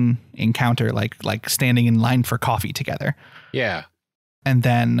mundane encounter, like standing in line for coffee together. Yeah. And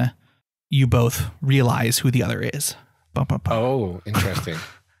then you both realize who the other is. Bum, bum, bum. Oh, interesting.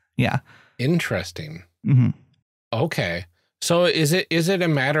 Yeah. Interesting. Mm-hmm. Okay. So is it a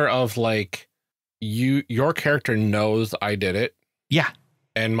matter of like your character knows I did it? Yeah.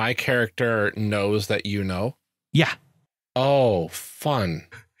 And my character knows that you know? Yeah. Oh, fun.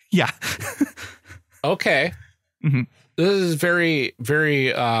 Yeah. Okay. Mm-hmm. This is very,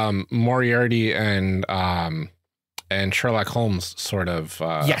 very Moriarty and Sherlock Holmes sort of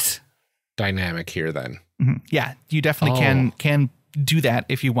Yes. dynamic here then. Mm-hmm. Yeah. You definitely can do that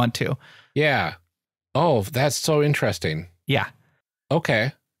if you want to. Yeah. Oh, that's so interesting. Yeah.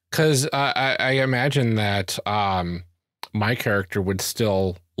 Okay. Because I imagine that my character would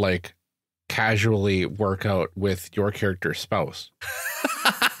still like casually work out with your character's spouse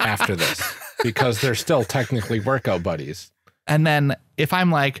after this, because they're still technically workout buddies. And then if I'm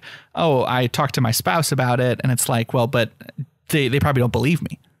like, oh, I talked to my spouse about it, and it's like, well, but they probably don't believe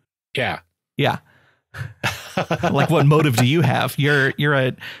me. Yeah. Yeah. Like, what motive do you have? You're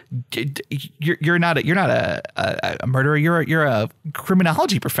not a murderer. You're a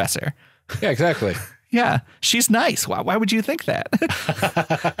criminology professor. Yeah, exactly. Yeah. She's nice. Why would you think that?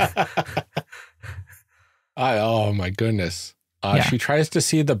 Oh my goodness. Yeah. She tries to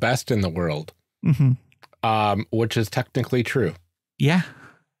see the best in the world, Mm-hmm. which is technically true. Yeah.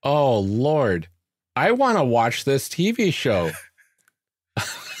 Oh, Lord. I want to watch this TV show.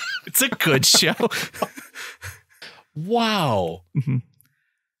 It's a good show. Wow. Mm-hmm.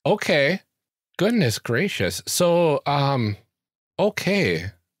 Okay. Goodness gracious. So,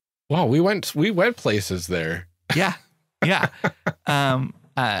 okay. Wow, we went places there. Yeah. Yeah.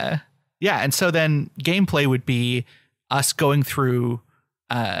 Yeah. And so then gameplay would be us going through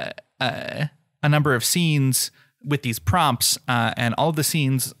a number of scenes with these prompts, and all the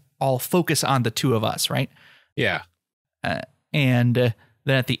scenes all focus on the two of us, right? Yeah. And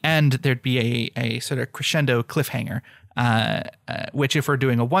then at the end, there'd be a sort of crescendo cliffhanger, which if we're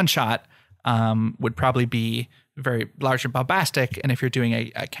doing a one shot, would probably be very large and bombastic. And if you're doing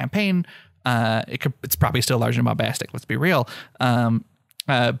a campaign, it's probably still large and bombastic. Let's be real.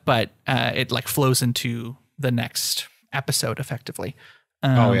 But it like flows into the next episode effectively.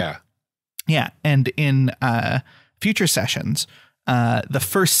 Oh yeah. Yeah. And in future sessions, the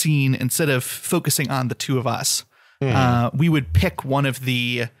first scene, instead of focusing on the two of us, we would pick one of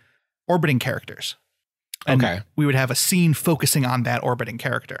the orbiting characters. And we would have a scene focusing on that orbiting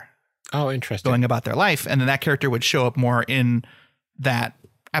character. Oh, interesting. Going about their life. And then that character would show up more in that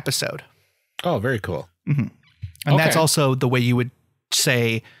episode. Oh, very cool. Mm-hmm. And that's also the way you would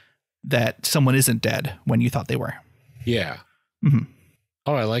say that someone isn't dead when you thought they were. Yeah. Mm-hmm.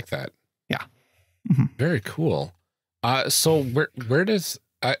 Oh, I like that. Yeah. Mm-hmm. Very cool. So where does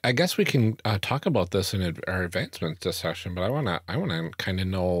I guess we can talk about this in our advancement discussion, but I want to kind of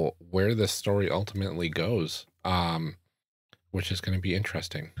know where this story ultimately goes, which is going to be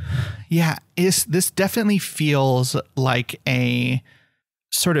interesting. Yeah, this definitely feels like a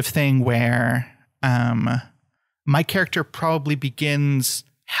sort of thing where my character probably begins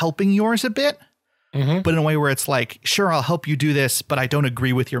helping yours a bit, but in a way where it's like, sure, I'll help you do this, but I don't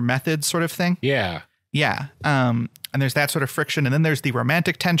agree with your methods sort of thing. Yeah. Yeah. And there's that sort of friction. And then there's the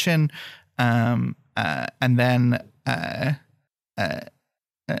romantic tension. And then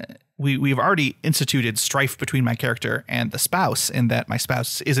we've already instituted strife between my character and the spouse, in that my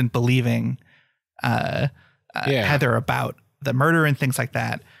spouse isn't believing Heather about the murder and things like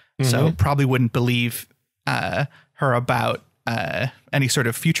that. So probably wouldn't believe her about any sort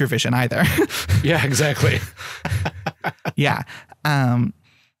of future vision either. Yeah, exactly. Yeah.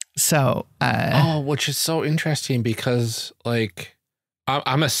 So, which is so interesting because, like,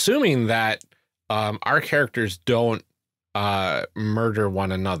 I'm assuming that our characters don't murder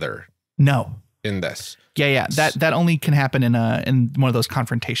one another. No. In this. Yeah. That only can happen in one of those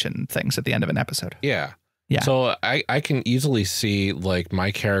confrontation things at the end of an episode. Yeah. Yeah. So I can easily see, like,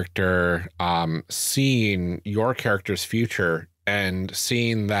 my character seeing your character's future and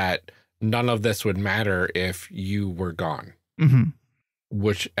seeing that none of this would matter if you were gone. Mm-hmm.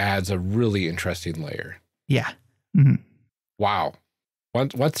 Which adds a really interesting layer. Yeah. Mm-hmm. Wow.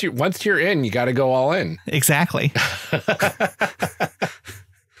 Once you're in, you got to go all in. Exactly.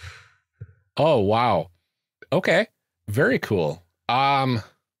 Oh, wow. Okay. Very cool. Let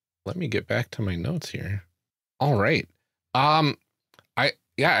me get back to my notes here. All right.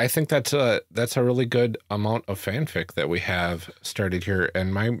 I think that's a really good amount of fanfic that we have started here,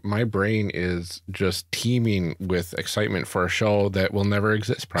 and my brain is just teeming with excitement for a show that will never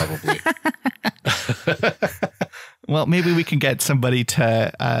exist, probably. Well, maybe we can get somebody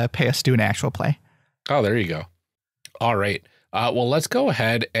to pay us to do an actual play. Oh, there you go. All right. Well, let's go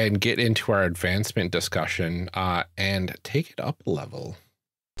ahead and get into our advancement discussion and take it up a level.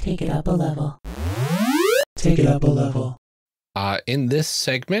 Take it up a level. Take it up a level. In this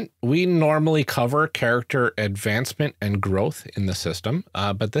segment, we normally cover character advancement and growth in the system,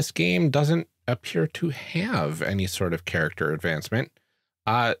 but this game doesn't appear to have any sort of character advancement.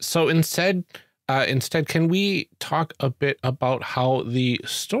 So instead, can we talk a bit about how the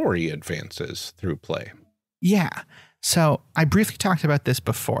story advances through play? Yeah. So I briefly talked about this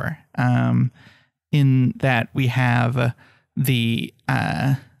before, in that we have the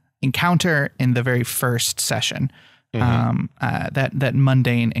encounter in the very first session. That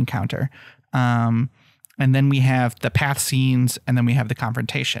mundane encounter. And then we have the path scenes, and then we have the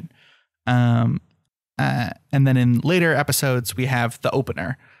confrontation. And then in later episodes, we have the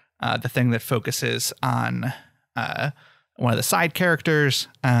opener, the thing that focuses on one of the side characters.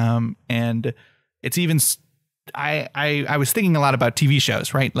 And it's even, I was thinking a lot about TV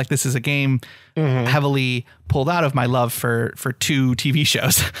shows, right? Like, this is a game heavily pulled out of my love for 2 TV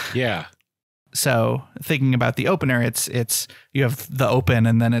shows. Yeah. So thinking about the opener, it's you have the open,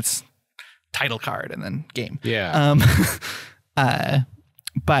 and then it's title card, and then game. Yeah.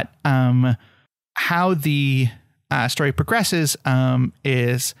 But how the story progresses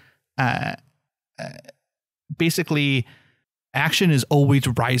is basically action is always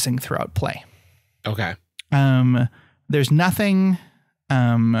rising throughout play. Okay. There's nothing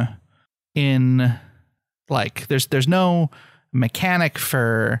in like there's no mechanic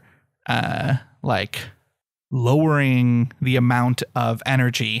for like lowering the amount of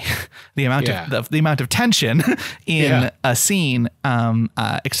energy, the amount of the amount of tension in a scene,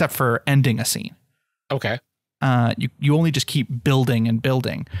 except for ending a scene. Okay. You only just keep building and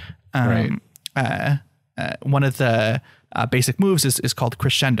building. Right. One of the basic moves is called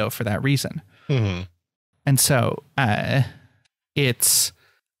crescendo for that reason. Mm-hmm. And so it's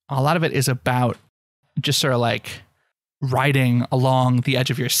a lot of it is about just sort of like riding along the edge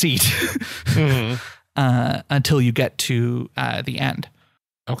of your seat mm-hmm. Until you get to the end.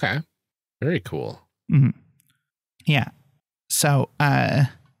 Okay. Very cool. Mm-hmm. Yeah. So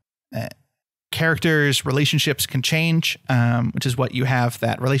characters' relationships can change, which is what you have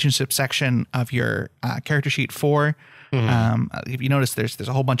that relationship section of your character sheet for. Mm-hmm. If you notice, there's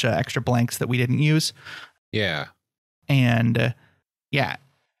a whole bunch of extra blanks that we didn't use. Yeah. And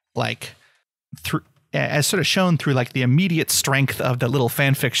like through as sort of shown through like the immediate strength of the little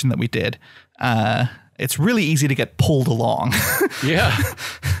fan fiction that we did, it's really easy to get pulled along. Yeah.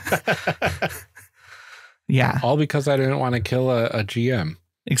 Yeah. All because I didn't want to kill a GM.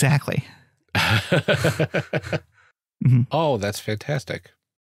 Exactly. Mm-hmm. Oh, that's fantastic.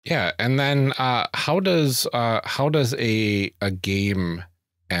 Yeah, and then how does a game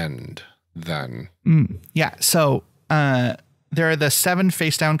end then? Yeah, so there are the 7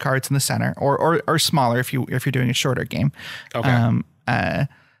 face down cards in the center, or smaller if you're doing a shorter game. Okay.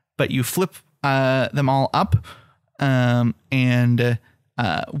 But you flip them all up, and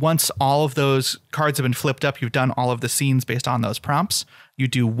once all of those cards have been flipped up, you've done all of the scenes based on those prompts. You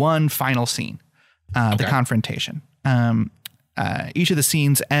do one final scene, the confrontation. Each of the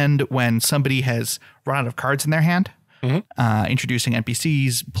scenes end when somebody has run out of cards in their hand, mm-hmm. Introducing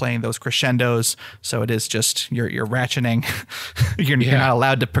NPCs, playing those crescendos. So it is just you're ratcheting. You're not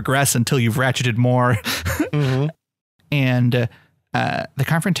allowed to progress until you've ratcheted more. Mm-hmm. And the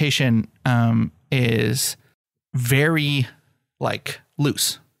confrontation is very like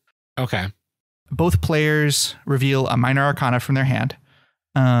loose. Okay. Both players reveal a minor arcana from their hand,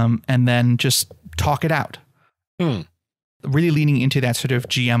 and then just talk it out. Really leaning into that sort of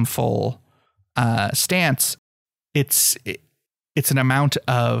GM full stance. It's an amount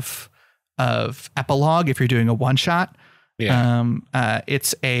of epilogue if you're doing a one shot. Yeah.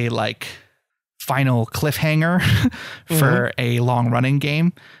 It's a like final cliffhanger for a long running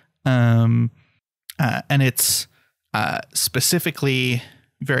game. And it's specifically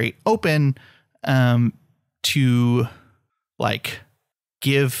very open to like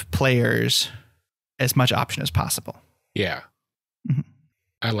give players as much option as possible. Yeah. Mm-hmm.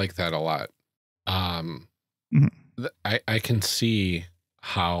 I like that a lot. Mm-hmm. I can see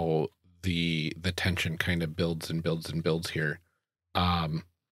how the tension kind of builds and builds and builds here.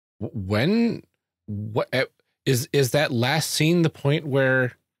 What is that last scene the point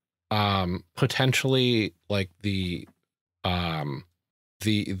where potentially like the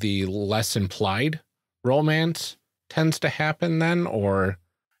less implied romance tends to happen then, or?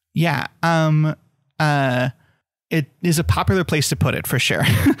 Yeah. It is a popular place to put it for sure.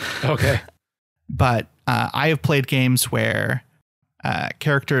 Okay. But I have played games where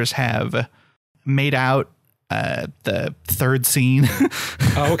characters have made out the third scene.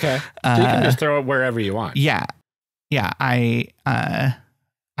 Oh, okay. So you can just throw it wherever you want. Yeah. Yeah. I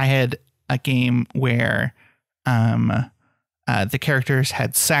had a game where the characters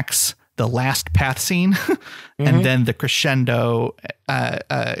had sex the last path scene, mm-hmm. and then the crescendo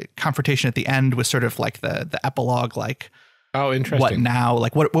confrontation at the end was sort of like the epilogue, like, oh, interesting. What now?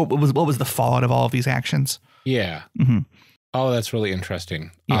 Like what was the fallout of all of these actions? Yeah. Mm-hmm. Oh, that's really interesting.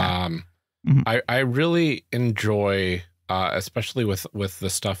 Yeah. Mm-hmm. I really enjoy, especially with the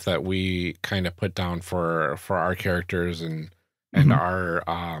stuff that we kind of put down for our characters and mm-hmm.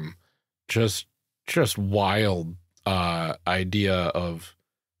 our just wild idea of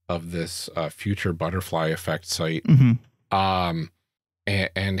this future butterfly effect site, mm-hmm.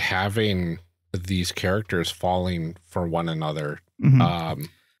 And having these characters falling for one another, mm-hmm.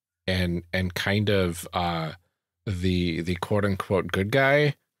 And kind of the quote unquote good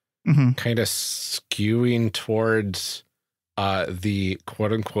guy, mm-hmm. kind of skewing towards the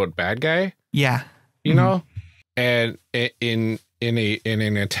quote unquote bad guy. Yeah, you mm-hmm. know, and in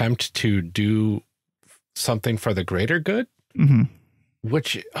an attempt to do something for the greater good. Mm-hmm.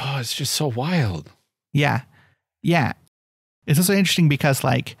 Which, it's just so wild. Yeah. Yeah. It's also interesting because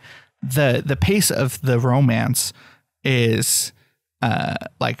like the pace of the romance is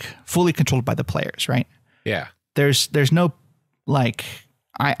like fully controlled by the players, right? Yeah. There's no like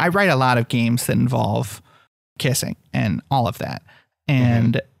I write a lot of games that involve kissing and all of that.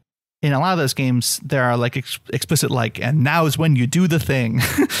 And in a lot of those games, there are like explicit like, and now is when you do the thing.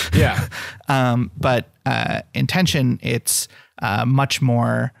 Yeah. But in Tension, it's much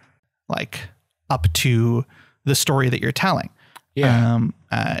more like up to the story that you're telling. Yeah.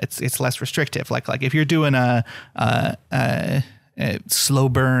 It's less restrictive. Like if you're doing a slow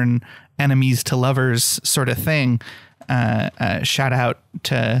burn enemies to lovers sort of thing, shout out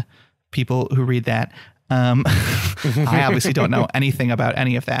to people who read that. I obviously don't know anything about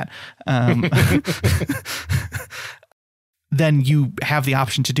any of that. Then you have the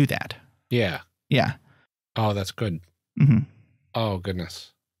option to do that. Yeah. Yeah. Oh, that's good. Mm-hmm. Oh,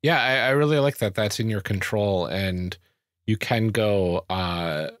 goodness. Yeah, I really like that. That's in your control, and you can go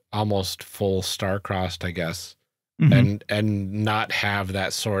almost full star-crossed, I guess, and not have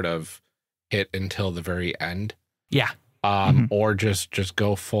that sort of hit until the very end. Yeah. Or just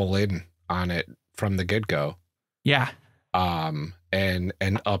go full in on it from the get-go. Yeah. And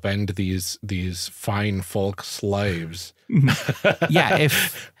upend these fine folk slaves. Yeah,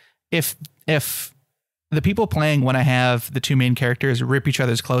 if the people playing want to have the two main characters rip each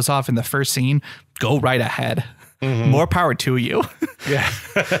other's clothes off in the first scene, go right ahead. More power to you. Yeah.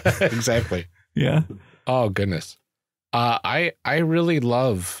 Exactly. Yeah. Oh, goodness. I really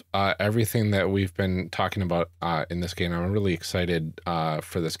love everything that we've been talking about in this game. I'm really excited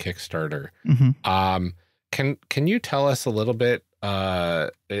for this Kickstarter. Can you tell us a little bit?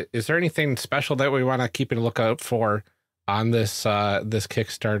 Is there anything special that we want to keep a lookout for on this this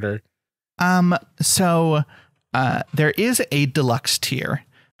Kickstarter? So there is a deluxe tier.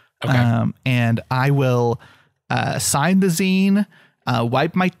 Okay. And I will sign the zine,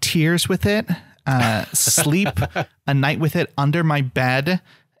 wipe my tears with it, sleep a night with it under my bed,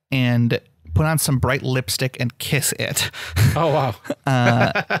 and put on some bright lipstick and kiss it. Oh,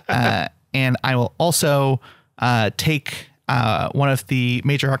 wow. And I will also take one of the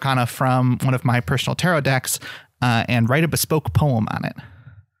major arcana from one of my personal tarot decks and write a bespoke poem on it.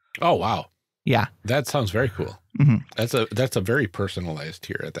 Oh, wow. Yeah. That sounds very cool. That's a very personalized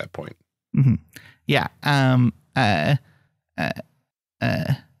tier at that point. Yeah.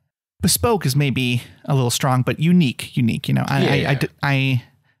 Bespoke is maybe a little strong, but unique, you know. I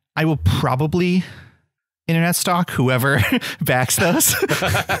will probably internet stalk whoever backs those.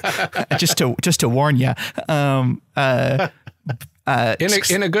 just to warn you. In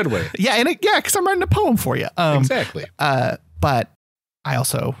a good way. Yeah, because I'm writing a poem for you. Exactly. But I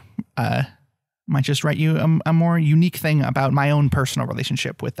also might just write you a more unique thing about my own personal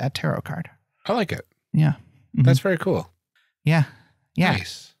relationship with that tarot card. I like it. Yeah. That's very cool. Yeah. Yeah.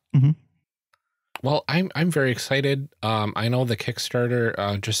 Nice. Well, I'm very excited. I know the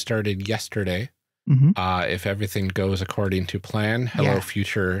Kickstarter just started yesterday. If everything goes according to plan, hello,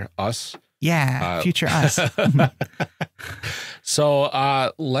 future us. Yeah, future us.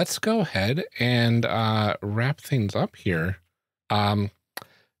 So let's go ahead and wrap things up here.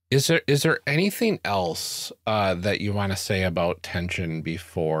 Is there anything else that you want to say about Tension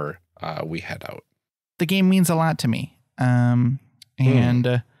before we head out? The game means a lot to me. And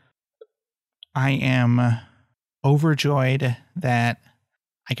I am overjoyed that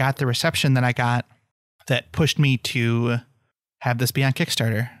I got the reception that I got that pushed me to have this be on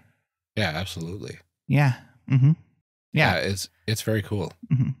Kickstarter. Yeah, absolutely. Yeah. Yeah. It's very cool.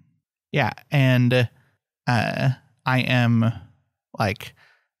 Yeah. And I am like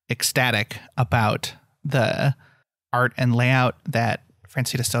ecstatic about the art and layout that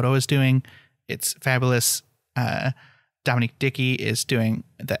Francita Soto is doing. It's fabulous. Dominique Dickey is doing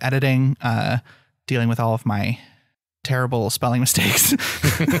the editing, dealing with all of my terrible spelling mistakes.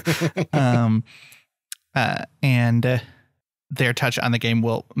 And their touch on the game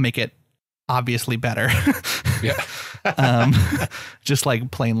will make it obviously better. Yeah. Just like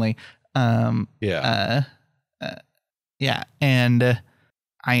plainly. Yeah. And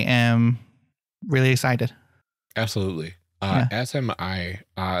I am really excited. Absolutely. As am I.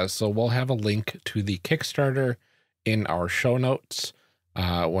 So we'll have a link to the Kickstarter in our show notes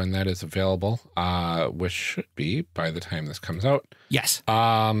when that is available, which should be by the time this comes out. Yes.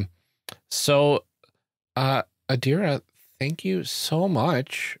 So Adira, thank you so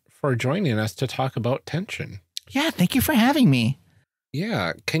much for joining us to talk about Tension. Yeah, thank you for having me.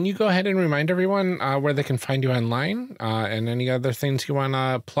 Yeah. Can you go ahead and remind everyone where they can find you online and any other things you want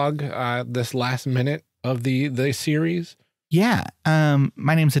to plug this last minute of the series? Yeah.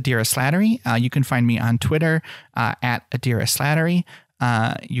 My name's Adira Slattery. You can find me on Twitter at Adira Slattery.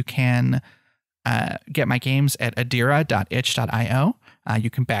 You can get my games at adira.itch.io. You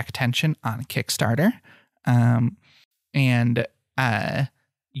can back Tension on Kickstarter. And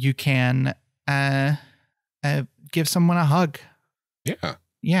you can give someone a hug. Yeah.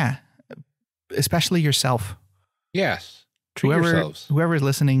 Yeah. Especially yourself. Yes. Treat yourselves. Whoever's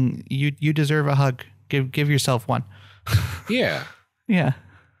listening, you deserve a hug. Give yourself one. Yeah. Yeah.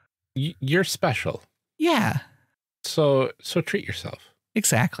 You're special. Yeah. So treat yourself.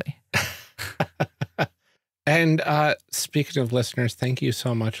 Exactly. And speaking of listeners, thank you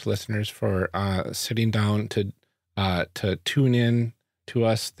so much, listeners, for sitting down to tune in to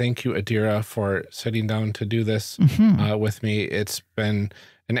us. Thank you, Adira, for sitting down to do this with me. It's been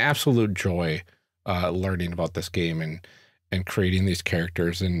an absolute joy learning about this game and creating these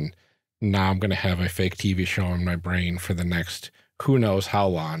characters. And now I'm going to have a fake TV show in my brain for the next who knows how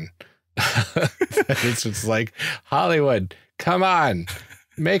long. It's just like, Hollywood, come on,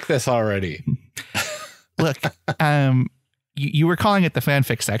 make this already. Look, you were calling it the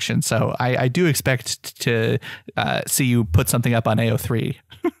fanfic section, so I do expect to see you put something up on AO3.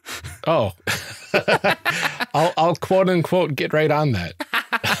 Oh, I'll quote unquote get right on that.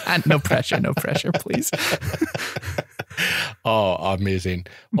 No pressure, please. Oh, amazing.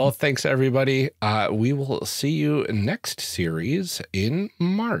 Well, thanks, everybody. We will see you next series in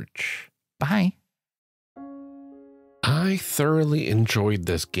March. Bye. I thoroughly enjoyed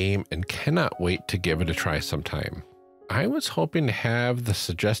this game and cannot wait to give it a try sometime. I was hoping to have the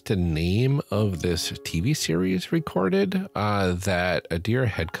suggested name of this TV series recorded that Adira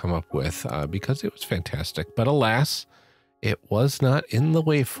had come up with because it was fantastic. But alas, it was not in the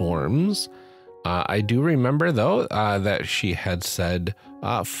waveforms. I do remember, though, that she had said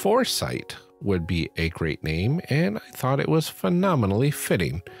Foresight would be a great name, and I thought it was phenomenally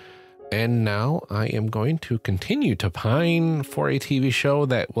fitting. And now I am going to continue to pine for a TV show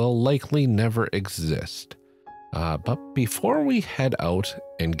that will likely never exist. But before we head out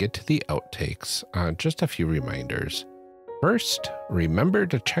and get to the outtakes, just a few reminders. First, remember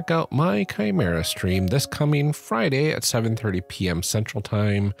to check out my Chimera stream this coming Friday at 7:30 p.m. Central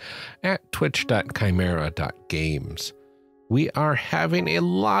Time at twitch.chimera.games. We are having a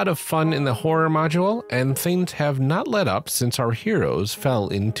lot of fun in the horror module, and things have not let up since our heroes fell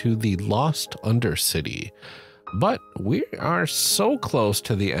into the Lost Undercity. But we are so close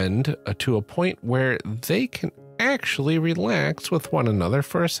to the end to a point where they can actually relax with one another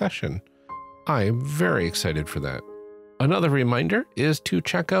for a session. I'm very excited for that. Another reminder is to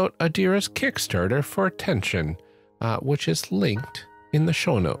check out Adira's Kickstarter for Tension, which is linked in the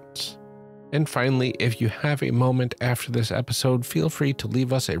show notes. And finally, if you have a moment after this episode, feel free to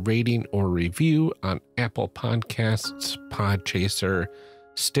leave us a rating or review on Apple Podcasts, Podchaser,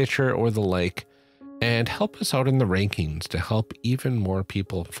 Stitcher, or the like, and help us out in the rankings to help even more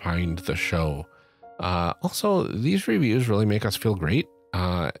people find the show. Also, these reviews really make us feel great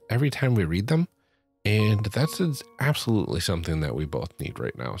every time we read them, and that's absolutely something that we both need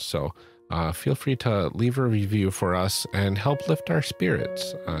right now. So feel free to leave a review for us and help lift our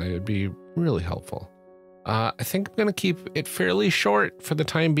spirits. It'd be really helpful. I think I'm going to keep it fairly short for the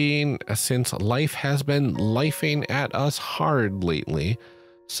time being, since life has been lifing at us hard lately.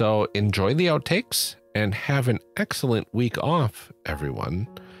 So enjoy the outtakes and have an excellent week off, everyone.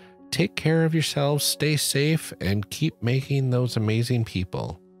 Take care of yourselves, stay safe, and keep making those amazing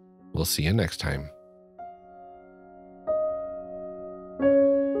people. We'll see you next time.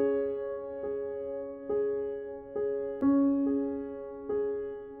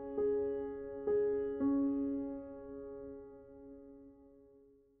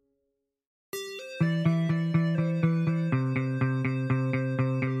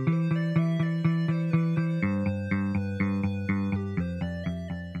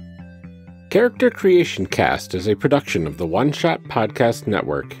 Character Creation Cast is a production of the One Shot Podcast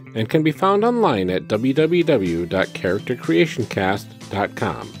Network and can be found online at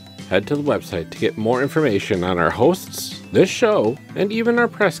www.charactercreationcast.com. Head to the website to get more information on our hosts, this show, and even our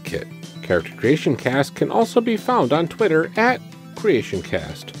press kit. Character Creation Cast can also be found on Twitter at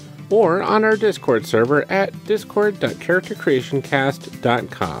CreationCast or on our Discord server at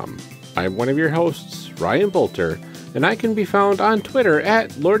discord.charactercreationcast.com. I'm one of your hosts, Ryan Bolter, and I can be found on Twitter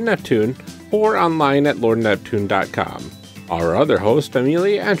at Lord Neptune or online at lordneptune.com. Our other host,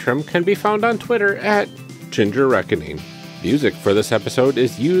 Amelia Antrim, can be found on Twitter at Ginger Reckoning. Music for this episode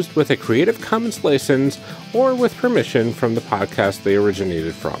is used with a Creative Commons license or with permission from the podcast they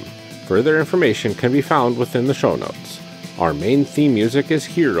originated from. Further information can be found within the show notes. Our main theme music is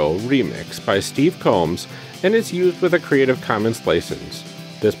Hero Remix by Steve Combs and is used with a Creative Commons license.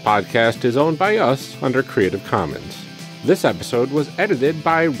 This podcast is owned by us under Creative Commons. This episode was edited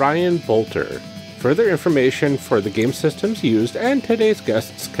by Ryan Bolter. Further information for the game systems used and today's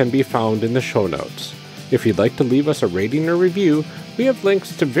guests can be found in the show notes. If you'd like to leave us a rating or review, we have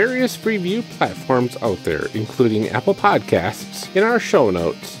links to various review platforms out there, including Apple Podcasts, in our show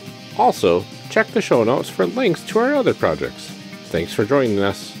notes. Also, check the show notes for links to our other projects. Thanks for joining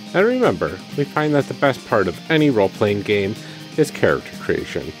us, and remember, we find that the best part of any role-playing game is character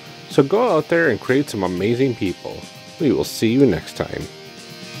creation. So go out there and create some amazing people. We will see you next time.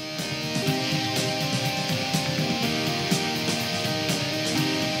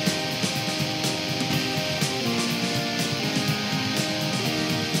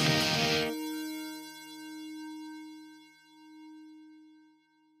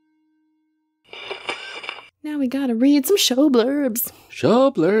 Now we gotta read some show blurbs. Show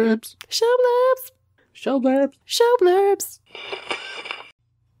blurbs. Show blurbs. Show blurbs. Show blurbs.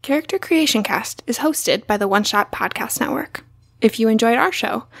 Character Creation Cast is hosted by the One Shot Podcast Network. If you enjoyed our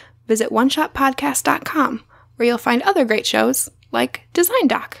show, visit oneshotpodcast.com, where you'll find other great shows like Design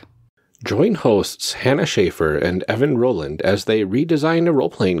Doc. Join hosts Hannah Schaefer and Evan Rowland as they redesign a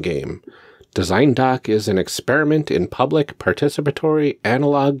role-playing game. Design Doc is an experiment in public participatory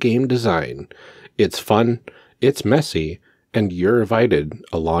analog game design. It's fun, it's messy, and you're invited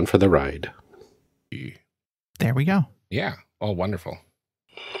along for the ride. There we go. Yeah. Oh, wonderful.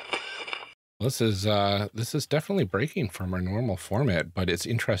 This is definitely breaking from our normal format, but it's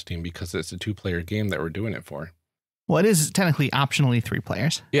interesting because it's a 2-player game that we're doing it for. Well, it is technically optionally 3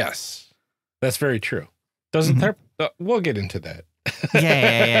 players. Yes, that's very true. Doesn't there? We'll get into that.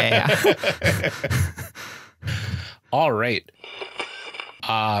 Yeah. All right.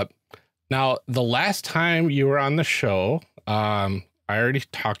 Now, the last time you were on the show, I already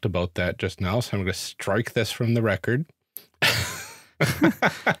talked about that just now, so I'm going to strike this from the record.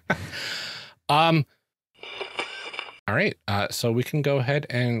 All right. So we can go ahead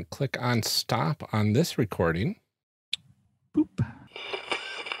and click on stop on this recording. Boop.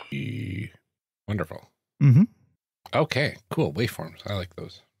 Wonderful. Mm-hmm. Okay, cool. Waveforms. I like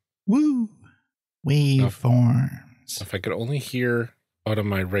those. Woo. Waveforms. If I could only hear out of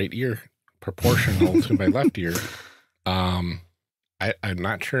my right ear proportional to my left ear, I'm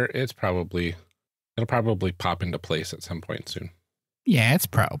not sure. It'll probably pop into place at some point soon. Yeah, it's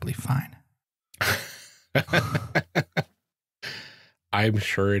probably fine. I'm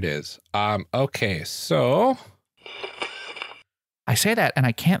sure it is. Okay, so I say that and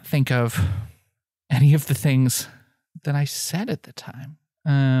I can't think of any of the things that I said at the time.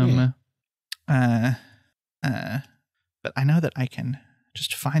 But I know that I can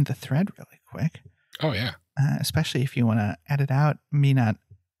just find the thread really quick. Oh yeah. Especially if you want to edit out me not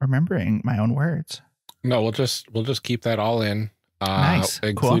remembering my own words. No, we'll just keep that all in. Nice.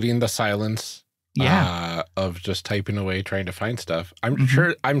 Including Cool. the silence. Yeah. Of just typing away trying to find stuff. I'm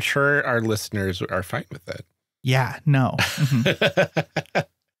Mm-hmm. sure our listeners are fine with that. Yeah, no. Mm-hmm.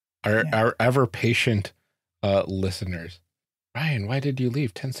 Our ever patient listeners. Ryan, why did you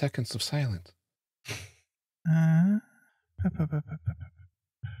leave? 10 seconds of silence. I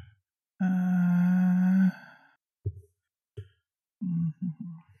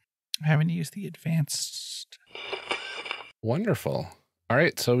haven't used the advanced. Wonderful. All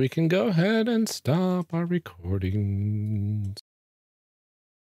right, so we can go ahead and stop our recordings.